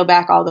like peel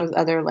back all those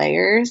other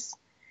layers.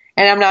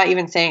 And I'm not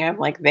even saying I'm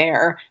like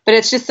there, but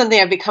it's just something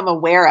I've become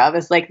aware of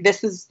is like,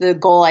 this is the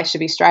goal I should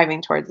be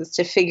striving towards, is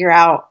to figure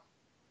out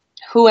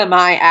who am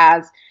I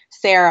as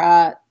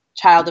Sarah,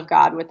 child of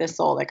God with this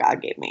soul that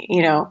God gave me,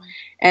 you know,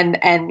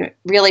 and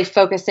really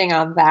focusing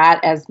on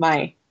that as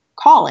my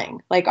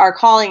calling. Like our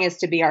calling is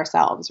to be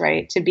ourselves,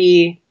 right? To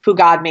be who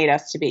God made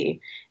us to be.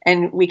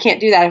 And we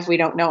can't do that if we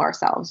don't know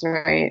ourselves,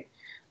 right?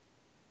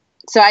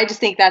 So I just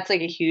think that's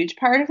like a huge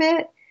part of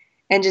it.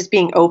 And just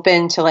being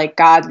open to like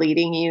God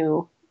leading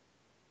you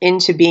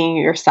into being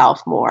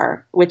yourself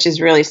more, which is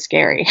really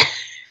scary.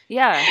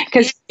 Yeah.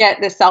 Because you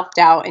get the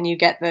self-doubt and you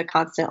get the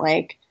constant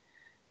like,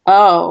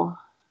 oh,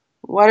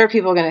 what are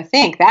people going to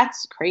think?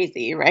 That's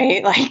crazy,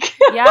 right? Like,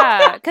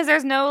 Yeah, because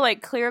there's no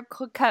like clear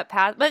cut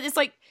path. But it's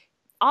like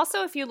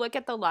also if you look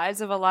at the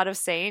lives of a lot of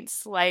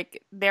saints,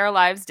 like their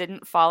lives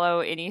didn't follow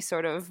any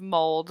sort of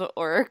mold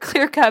or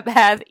clear cut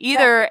path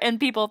either, and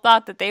people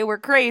thought that they were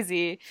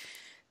crazy.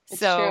 it's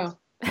So,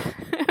 true.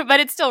 but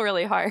it's still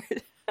really hard.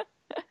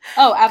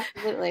 Oh,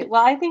 absolutely.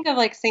 Well, I think of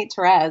like Saint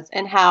Therese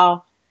and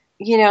how,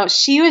 you know,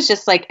 she was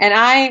just like, and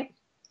I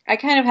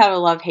kind of have a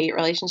love-hate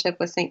relationship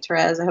with Saint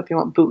Therese. I hope you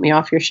won't boot me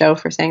off your show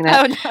for saying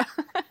that. Oh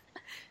no.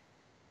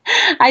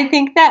 I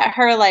think that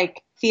her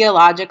like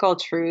theological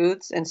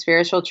truths and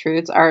spiritual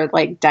truths are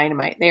like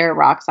dynamite. They are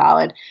rock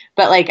solid.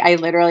 But like I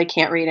literally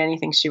can't read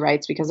anything she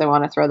writes because I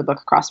want to throw the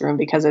book across the room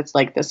because it's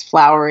like this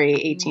flowery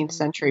 18th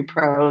century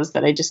prose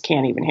that I just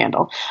can't even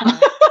handle.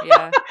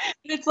 Yeah.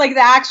 It's like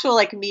the actual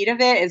like meat of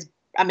it is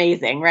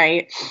amazing,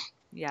 right?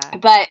 Yeah.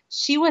 But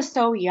she was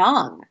so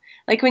young.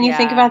 Like when you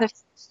think Yeah. about it,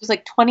 she was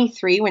like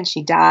 23 when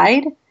she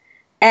died.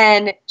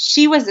 And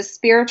she was a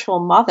spiritual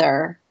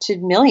mother to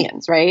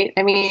millions, right?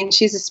 I mean,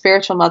 she's a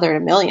spiritual mother to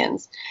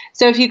millions.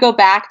 So if you go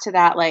back to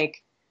that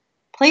like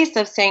place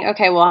of saying,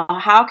 okay, well,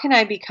 how can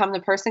I become the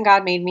person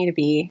God made me to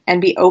be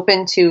and be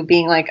open to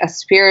being like a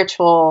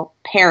spiritual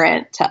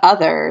parent to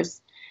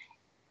others?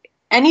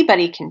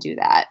 Anybody can do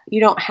that.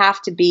 You don't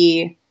have to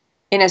be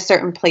in a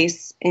certain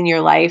place in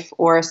your life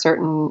or a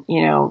certain,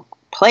 you know,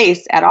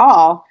 place at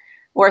all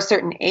or a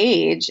certain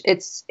age.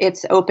 It's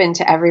open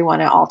to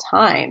everyone at all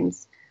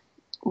times,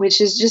 which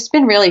has just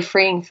been really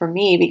freeing for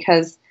me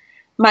because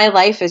my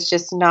life is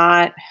just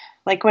not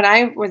like when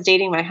I was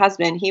dating my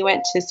husband, he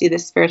went to see the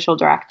spiritual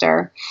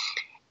director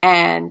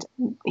and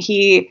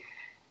he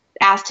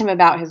asked him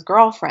about his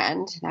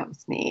girlfriend. That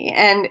was me.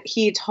 And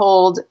he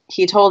told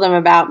him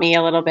about me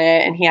a little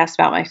bit and he asked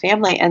about my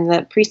family. And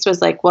the priest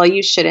was like, well,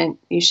 you shouldn't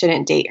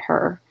date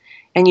her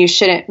and you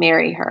shouldn't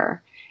marry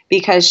her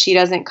because she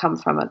doesn't come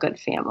from a good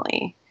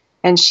family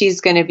and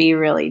she's going to be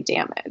really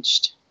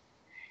damaged.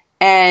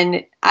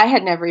 And I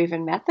had never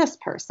even met this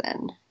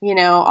person. You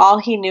know, all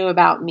he knew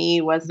about me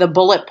was the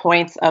bullet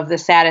points of the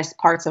saddest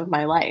parts of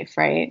my life,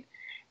 right?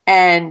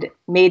 And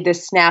made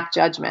this snap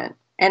judgment.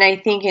 And I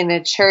think in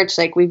the church,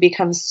 like we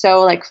become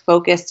so like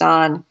focused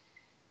on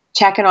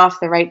checking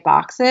off the right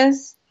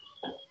boxes.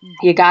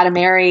 You got to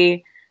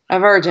marry a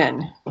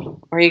virgin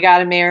or you got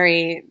to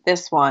marry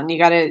this one. You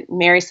got to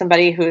marry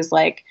somebody who's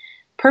like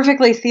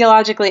perfectly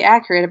theologically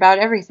accurate about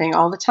everything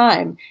all the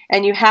time.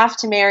 And you have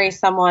to marry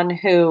someone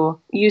who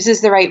uses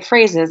the right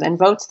phrases and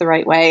votes the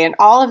right way and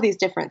all of these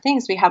different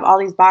things. We have all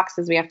these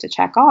boxes we have to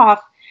check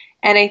off.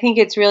 And I think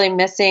it's really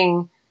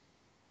missing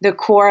the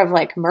core of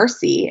like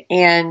mercy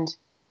and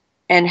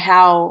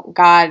how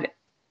God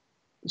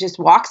just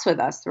walks with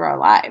us through our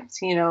lives,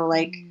 you know,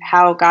 like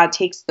how God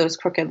takes those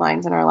crooked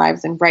lines in our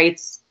lives and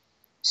writes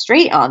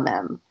straight on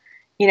them,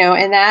 you know,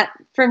 and that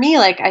for me,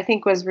 like, I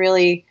think was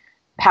really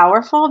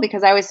powerful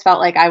because I always felt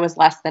like I was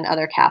less than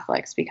other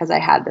Catholics because I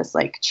had this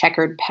like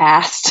checkered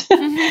past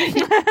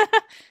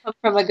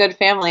from a good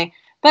family.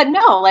 But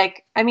no,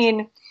 like, I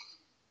mean,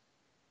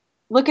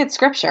 look at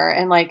scripture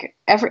and like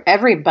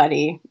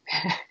everybody,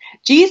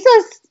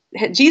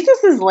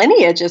 Jesus's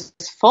lineage is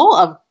full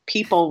of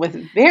people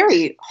with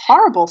very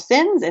horrible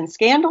sins and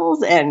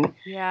scandals and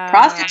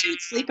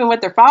prostitutes sleeping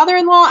with their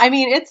father-in-law. I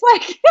mean, it's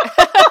like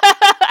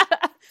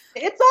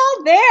it's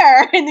all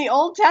there in the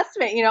Old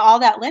Testament, you know, all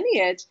that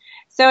lineage.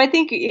 So I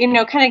think, you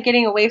know, kind of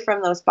getting away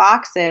from those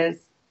boxes,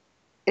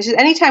 it's just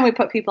anytime we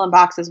put people in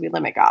boxes, we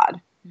limit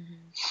God. Mm-hmm.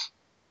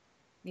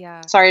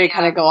 Yeah. Sorry to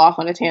kind of go off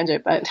on a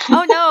tangent, but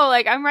oh no,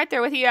 like I'm right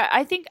there with you.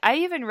 I think I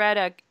even read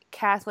a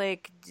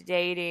Catholic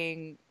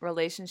dating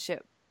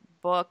relationship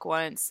book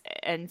once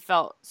and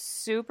felt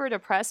super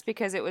depressed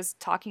because it was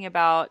talking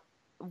about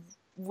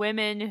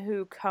women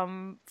who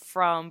come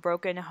from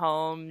broken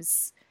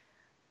homes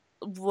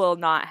will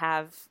not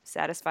have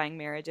satisfying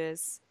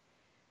marriages,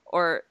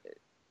 or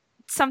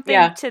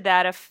something to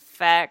that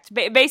effect.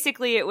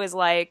 Basically, it was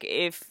like,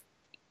 if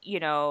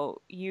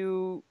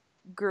you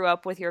grew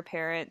up with your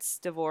parents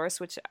divorced,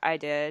 which I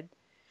did,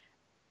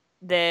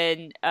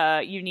 then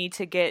you need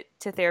to get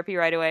to therapy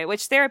right away,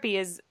 which therapy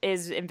is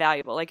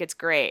invaluable. Like, it's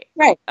great.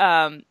 Right.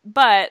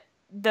 But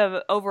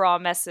the overall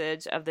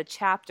message of the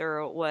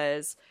chapter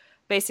was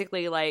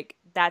basically like,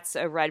 that's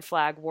a red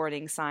flag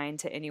warning sign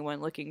to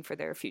anyone looking for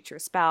their future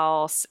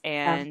spouse.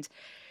 And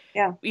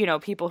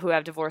people who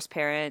have divorced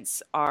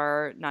parents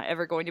are not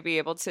ever going to be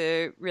able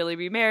to really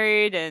be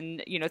married,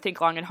 and think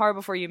long and hard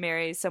before you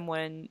marry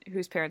someone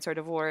whose parents are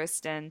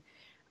divorced. And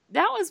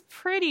that was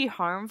pretty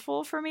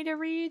harmful for me to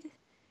read.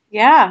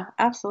 Yeah,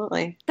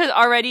 absolutely. Because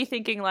already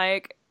thinking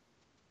like,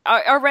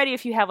 already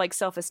if you have like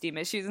self-esteem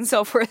issues and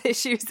self-worth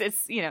issues,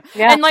 it's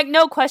and like,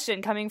 no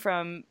question, coming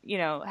from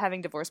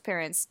having divorced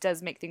parents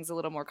does make things a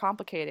little more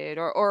complicated,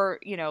 or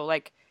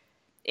like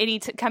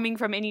coming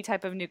from any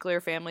type of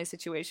nuclear family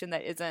situation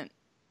that isn't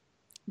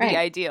the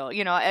ideal.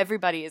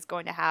 Everybody is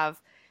going to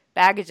have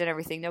baggage and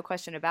everything, no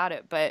question about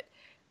it. But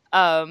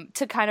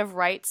to kind of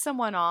write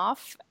someone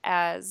off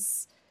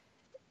as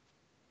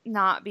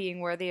not being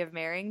worthy of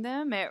marrying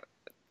them, it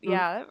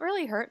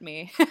really hurt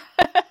me.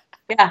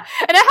 Yeah.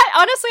 And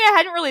honestly, I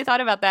hadn't really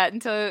thought about that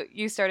until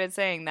you started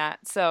saying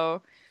that.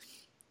 So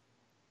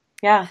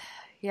yeah,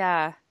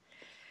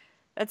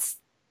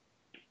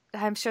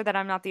 I'm sure that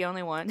I'm not the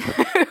only one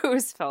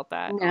who's felt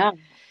that. No,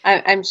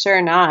 I'm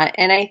sure not.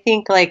 And I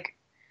think like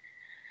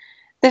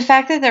the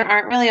fact that there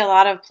aren't really a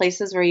lot of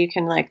places where you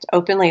can like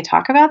openly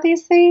talk about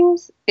these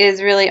things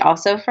is really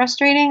also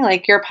frustrating.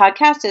 Like, your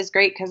podcast is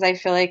great because I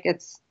feel like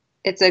it's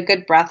a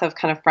good breath of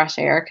kind of fresh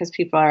air, because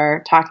people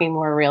are talking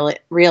more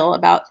real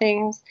about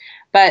things.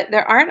 But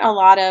there aren't a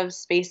lot of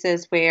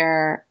spaces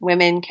where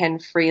women can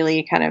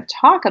freely kind of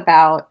talk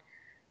about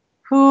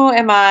who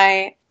am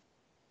I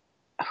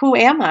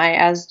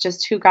as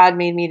just who God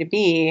made me to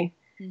be?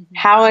 Mm-hmm.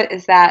 How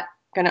is that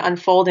going to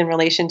unfold in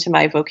relation to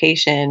my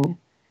vocation?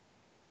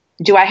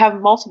 Do I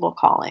have multiple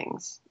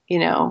callings?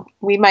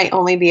 We might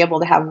only be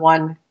able to have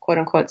one quote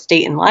unquote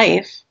state in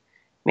life,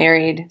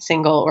 married,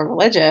 single, or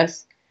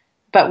religious,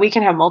 but we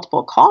can have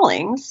multiple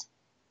callings,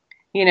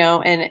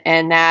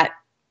 and that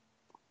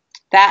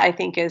I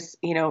think is,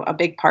 a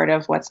big part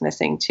of what's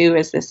missing too,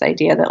 is this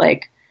idea that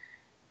like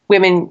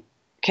women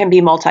can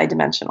be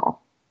multidimensional.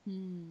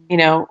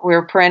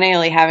 We're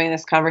perennially having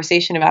this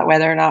conversation about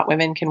whether or not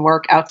women can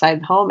work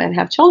outside the home and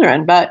have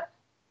children, but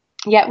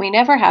yet we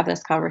never have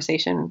this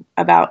conversation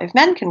about if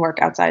men can work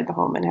outside the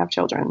home and have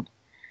children.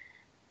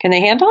 Can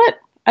they handle it?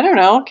 I don't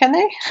know. Can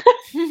they?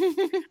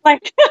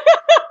 Like,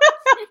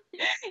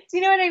 do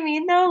you know what I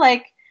mean though?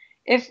 Like,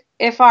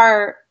 if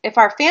our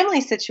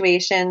family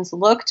situations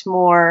looked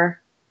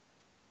more,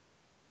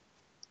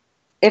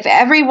 if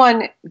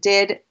everyone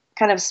did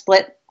kind of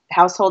split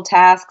household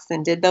tasks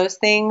and did those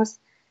things,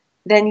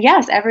 then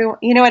yes, everyone,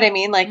 you know what I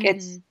mean? Like,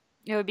 it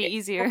would be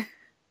easier.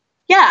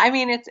 Yeah. I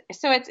mean, it's,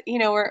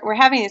 we're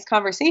having these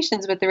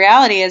conversations, but the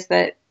reality is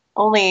that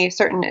only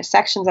certain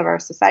sections of our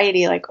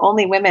society, like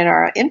only women,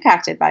 are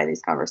impacted by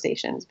these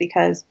conversations,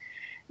 because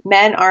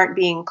men aren't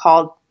being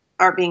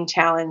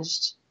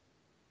challenged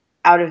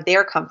out of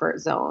their comfort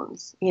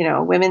zones.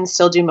 Women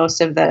still do most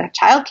of the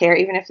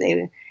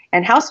childcare,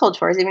 and household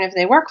chores, even if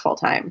they work full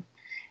time.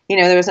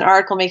 There was an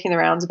article making the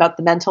rounds about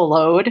the mental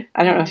load.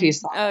 I don't know if you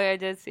saw it. Oh, yeah, I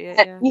did see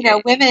it. Yeah.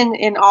 Women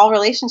in all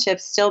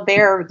relationships still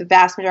bear the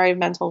vast majority of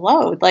mental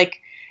load.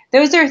 Like,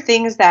 those are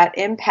things that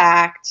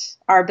impact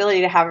our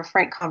ability to have a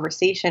frank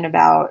conversation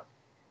about,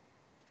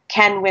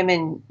 can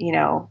women,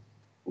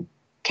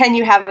 can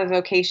you have a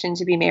vocation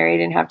to be married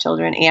and have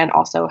children and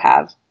also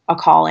have a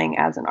calling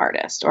as an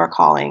artist, or a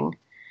calling,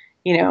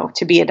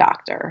 to be a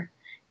doctor?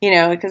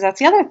 Because that's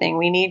the other thing.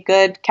 We need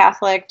good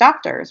Catholic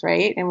doctors,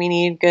 right? And we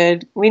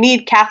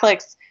need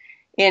Catholics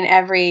in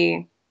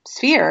every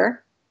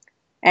sphere.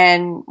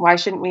 And why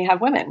shouldn't we have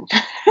women?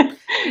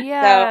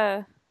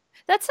 Yeah.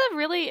 That's a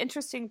really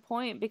interesting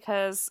point,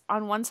 because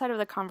on one side of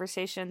the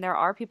conversation, there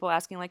are people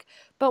asking like,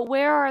 but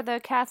where are the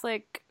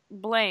Catholic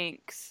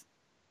blanks?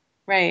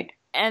 Right.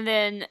 And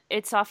then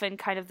it's often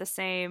kind of the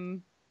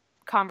same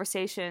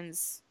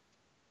conversations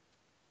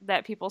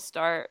that people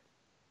start.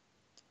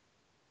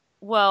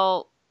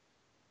 Well,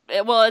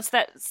 it's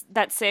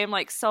that same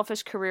like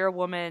selfish career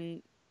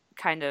woman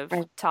kind of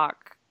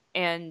talk,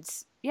 and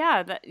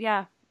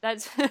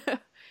that's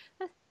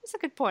that's a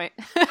good point.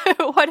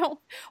 Why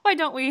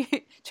don't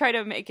we try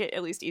to make it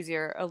at least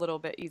a little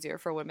bit easier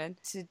for women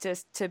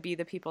to be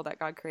the people that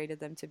God created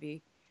them to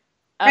be?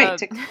 Right,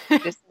 to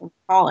this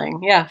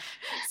calling, yeah.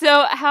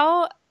 So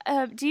how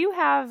do you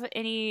have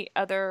any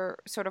other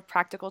sort of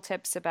practical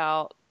tips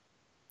about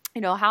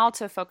how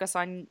to focus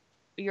on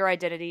your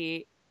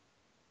identity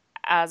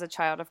as a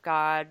child of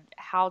God,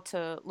 how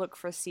to look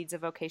for seeds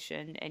of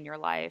vocation in your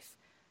life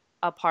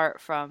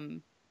apart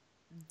from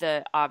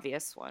the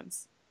obvious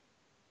ones?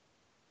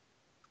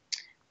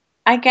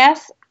 I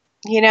guess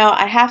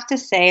I have to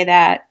say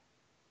that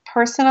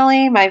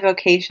personally, my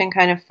vocation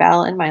kind of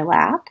fell in my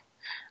lap.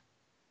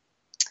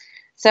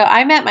 So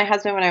I met my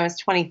husband when I was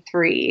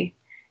 23,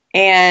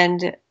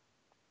 and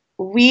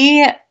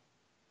we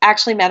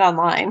actually met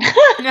online.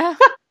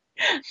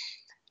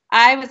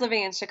 I was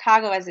living in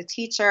Chicago as a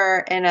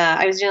teacher, and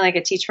I was doing like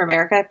a Teach for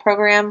America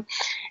program,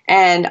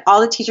 and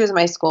all the teachers in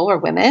my school were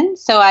women.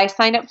 So I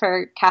signed up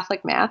for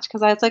Catholic Match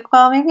because I was like,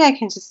 well, maybe I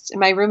can just,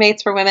 my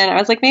roommates were women. I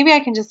was like, maybe I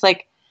can just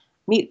like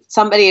meet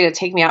somebody to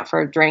take me out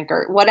for a drink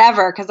or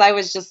whatever. Because I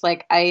was just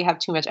like, I have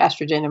too much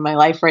estrogen in my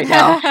life right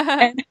now.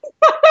 And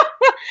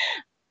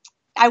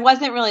I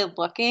wasn't really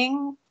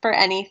looking for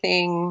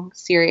anything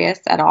serious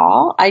at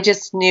all. I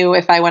just knew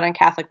if I went on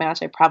Catholic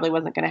Match, I probably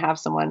wasn't going to have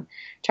someone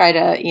try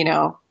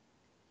to,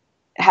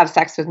 have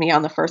sex with me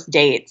on the first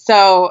date.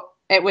 So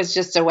it was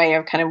just a way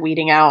of kind of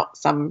weeding out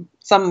some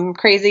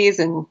crazies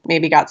and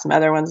maybe got some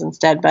other ones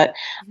instead. But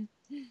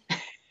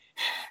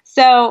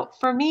so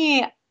for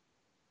me,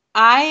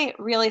 I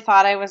really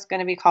thought I was going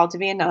to be called to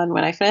be a nun.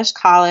 When I finished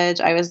college,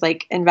 I was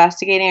like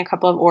investigating a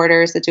couple of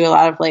orders that do a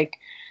lot of like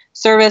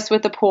service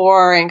with the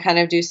poor and kind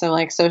of do some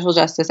like social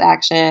justice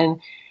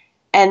action.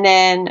 And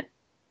then,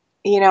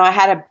 I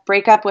had a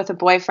breakup with a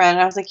boyfriend.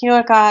 I was like, you know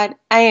what, God,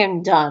 I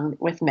am done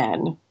with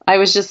men. I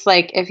was just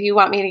like, if you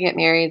want me to get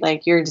married,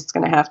 like, you're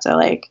going to have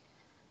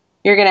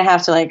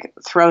to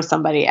throw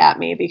somebody at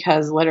me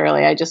because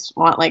literally I just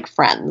want like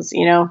friends,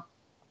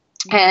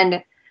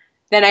 And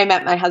then I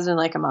met my husband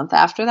like a month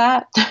after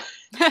that.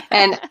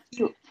 And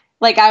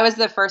like I was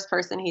the first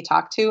person he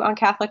talked to on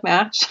Catholic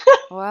Match.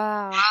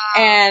 Wow.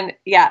 And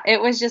yeah,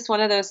 it was just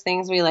one of those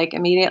things we like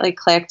immediately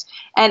clicked.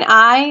 And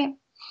I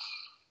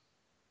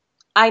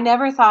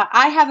never thought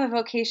I have a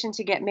vocation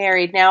to get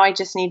married. Now I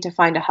just need to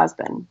find a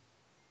husband.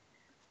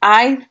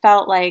 I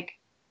felt like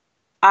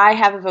I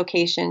have a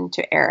vocation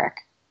to Eric,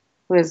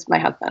 who is my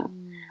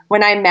husband.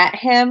 When I met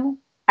him,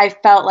 I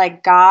felt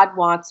like God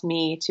wants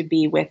me to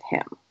be with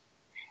him.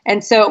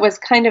 And so it was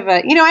kind of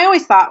I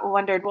always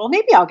wondered, well,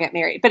 maybe I'll get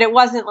married. But it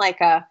wasn't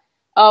like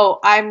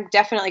I'm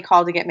definitely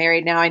called to get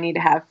married. Now I need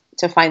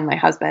to find my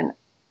husband.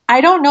 I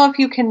don't know if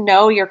you can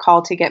know you're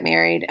called to get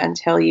married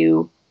until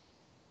you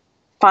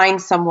find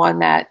someone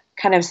that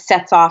kind of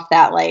sets off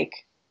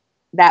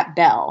that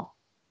bell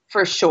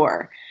for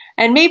sure.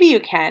 And maybe you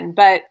can,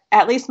 but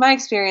at least my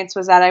experience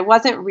was that I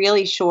wasn't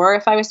really sure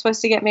if I was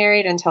supposed to get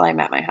married until I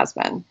met my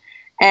husband.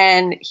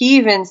 And he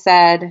even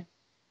said,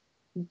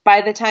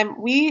 by the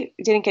time we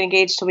didn't get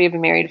engaged till we had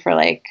been married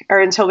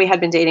until we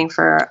had been dating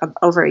for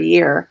over a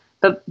year.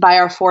 But by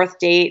our fourth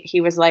date, he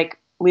was like,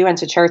 we went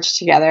to church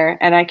together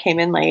and I came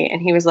in late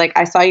and he was like,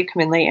 I saw you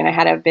come in late and I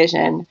had a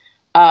vision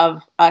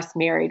of us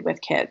married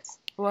with kids.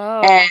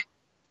 Whoa. And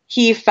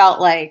he felt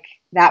like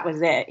that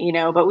was it,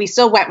 but we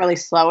still went really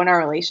slow in our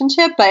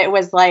relationship. But it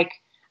was like,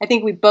 I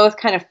think we both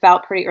kind of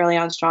felt pretty early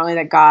on strongly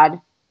that God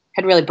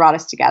had really brought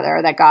us together,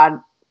 that God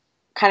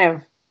kind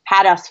of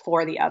had us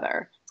for the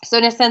other. So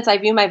in a sense, I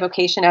view my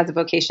vocation as a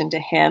vocation to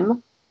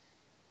him,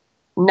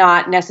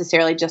 not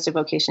necessarily just a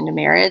vocation to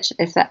marriage.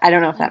 I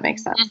don't know if that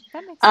makes sense.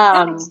 That makes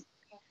sense.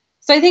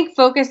 So I think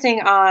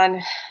focusing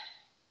on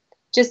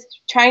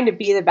just trying to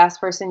be the best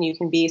person you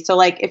can be. So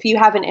like if you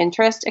have an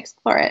interest,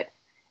 explore it.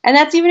 And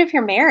that's even if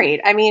you're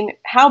married. I mean,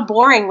 how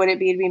boring would it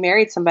be to be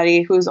married to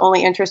somebody whose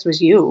only interest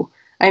was you?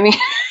 I mean,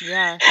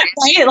 yeah.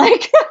 Right?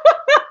 Like,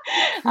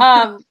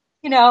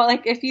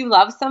 like if you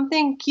love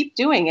something, keep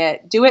doing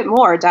it. Do it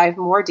more. Dive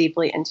more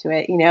deeply into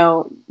it.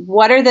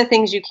 What are the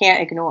things you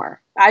can't ignore?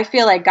 I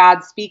feel like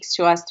God speaks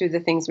to us through the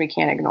things we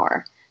can't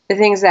ignore, the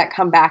things that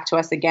come back to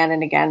us again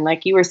and again.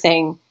 Like you were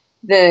saying,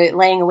 the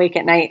laying awake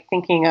at night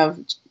thinking of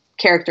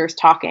characters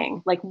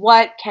talking. Like,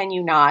 what can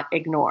you not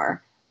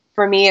ignore?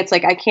 For me, it's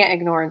like I can't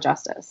ignore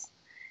injustice.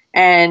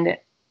 And,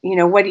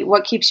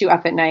 what keeps you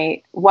up at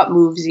night? What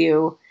moves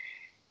you?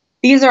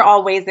 These are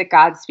all ways that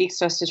God speaks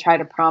to us to try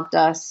to prompt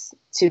us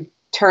to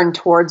turn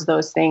towards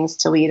those things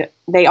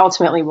they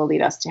ultimately will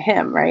lead us to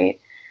him, right?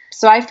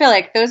 So I feel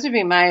like those would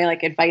be my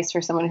advice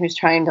for someone who's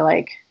trying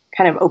to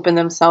kind of open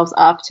themselves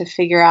up to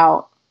figure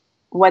out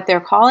what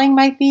their calling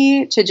might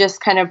be, to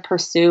just kind of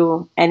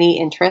pursue any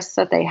interests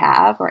that they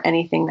have or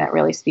anything that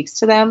really speaks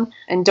to them,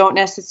 and don't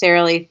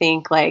necessarily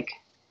think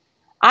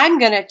I'm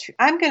going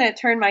to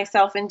turn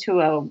myself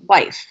into a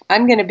wife.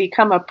 I'm going to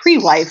become a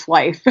pre-wife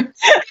wife.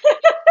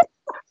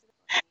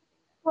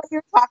 What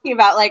you're talking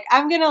about,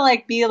 I'm going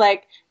to be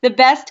the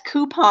best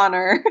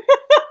couponer.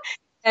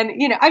 And,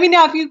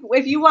 now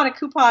if you want a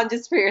coupon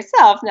just for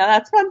yourself, now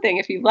that's one thing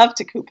if you love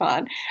to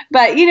coupon,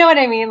 but you know what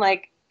I mean?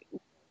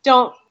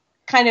 Don't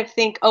kind of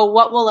think, oh,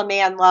 what will a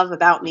man love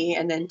about me?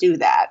 And then do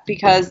that,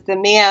 because the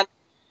man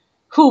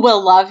who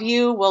will love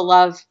you will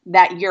love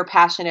that you're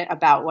passionate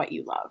about what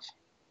you love.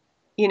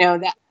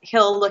 That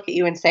he'll look at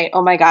you and say,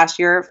 oh my gosh,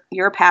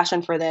 your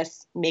passion for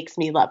this makes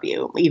me love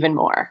you even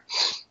more.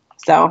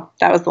 So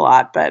that was a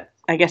lot, but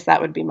I guess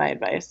that would be my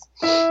advice.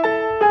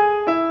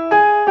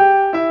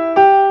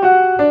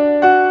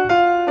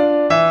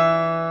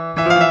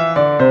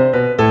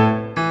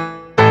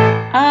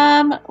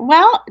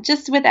 Well,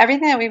 just with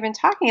everything that we've been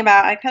talking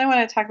about, I kind of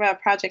want to talk about a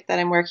project that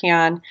I'm working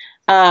on.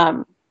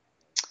 Um,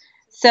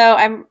 so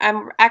I'm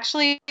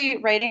actually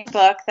writing a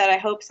book that I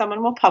hope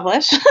someone will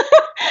publish,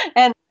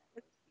 and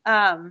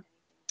um,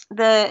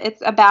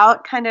 it's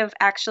about kind of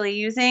actually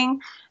using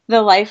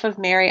the life of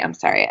Mary. I'm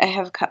sorry, I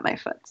have cut my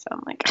foot, so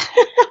I'm like,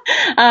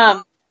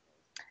 um,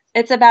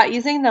 it's about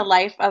using the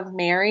life of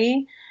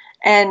Mary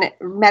and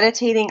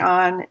meditating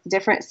on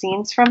different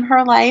scenes from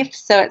her life.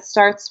 So it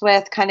starts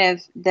with kind of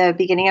the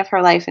beginning of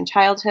her life in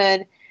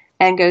childhood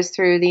and goes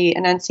through the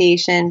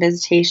Annunciation,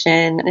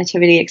 Visitation,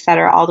 Nativity,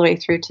 etc., all the way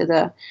through to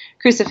the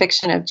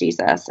crucifixion of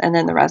Jesus and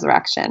then the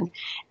resurrection.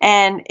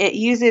 And it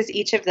uses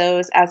each of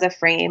those as a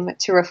frame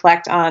to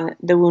reflect on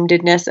the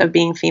woundedness of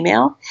being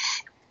female.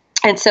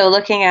 And so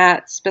looking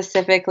at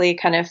specifically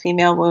kind of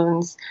female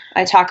wounds,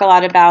 I talk a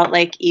lot about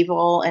like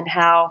evil and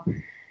how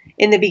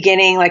in the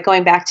beginning, like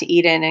going back to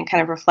Eden and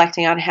kind of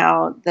reflecting on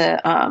how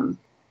the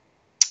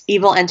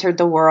evil entered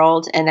the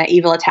world and that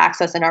evil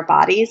attacks us in our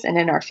bodies and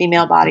in our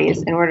female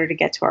bodies in order to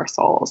get to our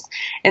souls.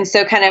 And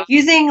so kind of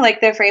using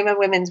like the frame of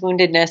women's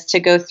woundedness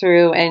to go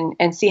through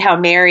and see how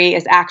Mary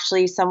is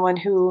actually someone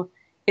who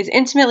is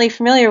intimately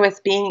familiar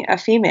with being a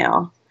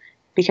female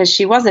because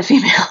she was a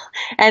female,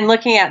 and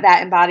looking at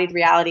that embodied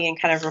reality and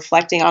kind of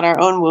reflecting on our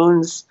own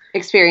wounds,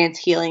 experience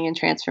healing and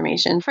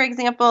transformation. For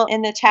example,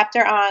 in the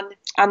chapter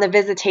on the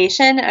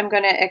visitation, I'm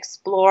going to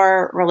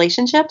explore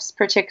relationships,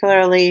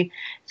 particularly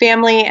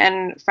family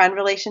and friend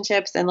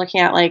relationships, and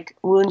looking at like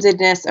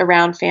woundedness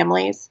around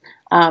families,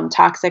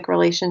 toxic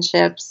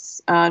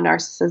relationships,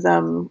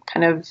 narcissism,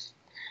 kind of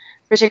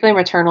particularly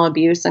maternal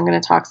abuse. I'm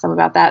going to talk some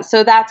about that.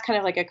 So that's kind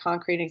of like a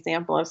concrete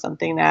example of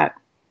something that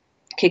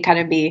could kind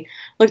of be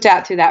looked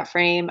at through that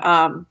frame.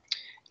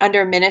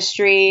 Under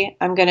ministry,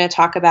 I'm going to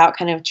talk about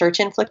kind of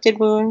church-inflicted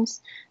wounds.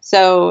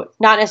 So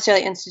not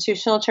necessarily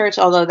institutional church,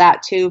 although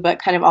that too, but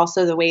kind of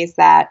also the ways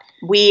that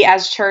we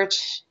as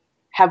church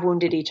have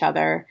wounded each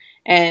other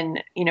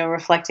and, you know,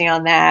 reflecting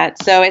on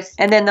that. So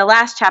and then the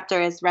last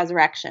chapter is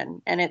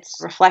resurrection, and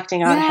it's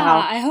reflecting on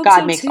how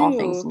God makes all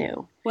things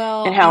new.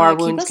 Well, and how our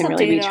wounds can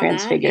really be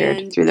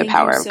transfigured through the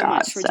power of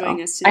God. So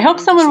I hope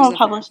someone will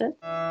publish it.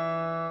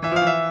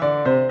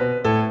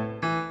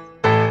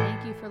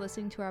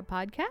 Listening to our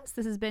podcast.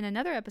 This has been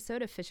another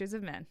episode of Fishers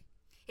of Men.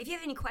 If you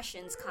have any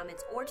questions,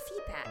 comments, or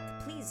feedback,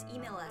 please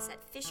email us at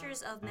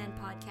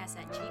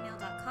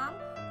fishersofmenpodcast@gmail.com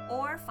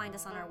or find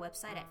us on our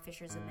website at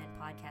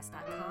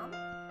fishersofmenpodcast.com.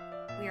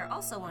 We are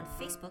also on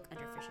Facebook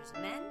under Fishers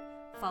of Men.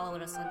 Follow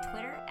us on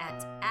Twitter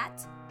at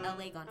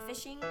LA Gone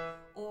Fishing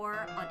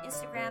or on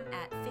Instagram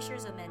at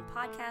Fishers of Men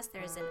Podcast.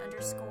 There is an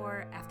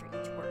underscore after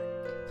each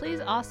word. Please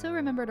also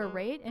remember to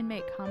rate and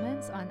make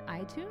comments on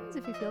iTunes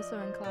if you feel so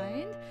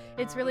inclined.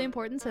 It's really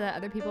important so that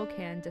other people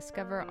can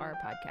discover our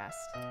podcast.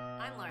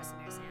 I'm Laura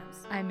Samir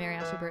Sams. I'm Mary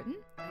Ashley Burton.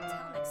 Until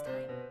next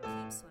time,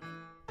 keep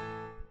swimming.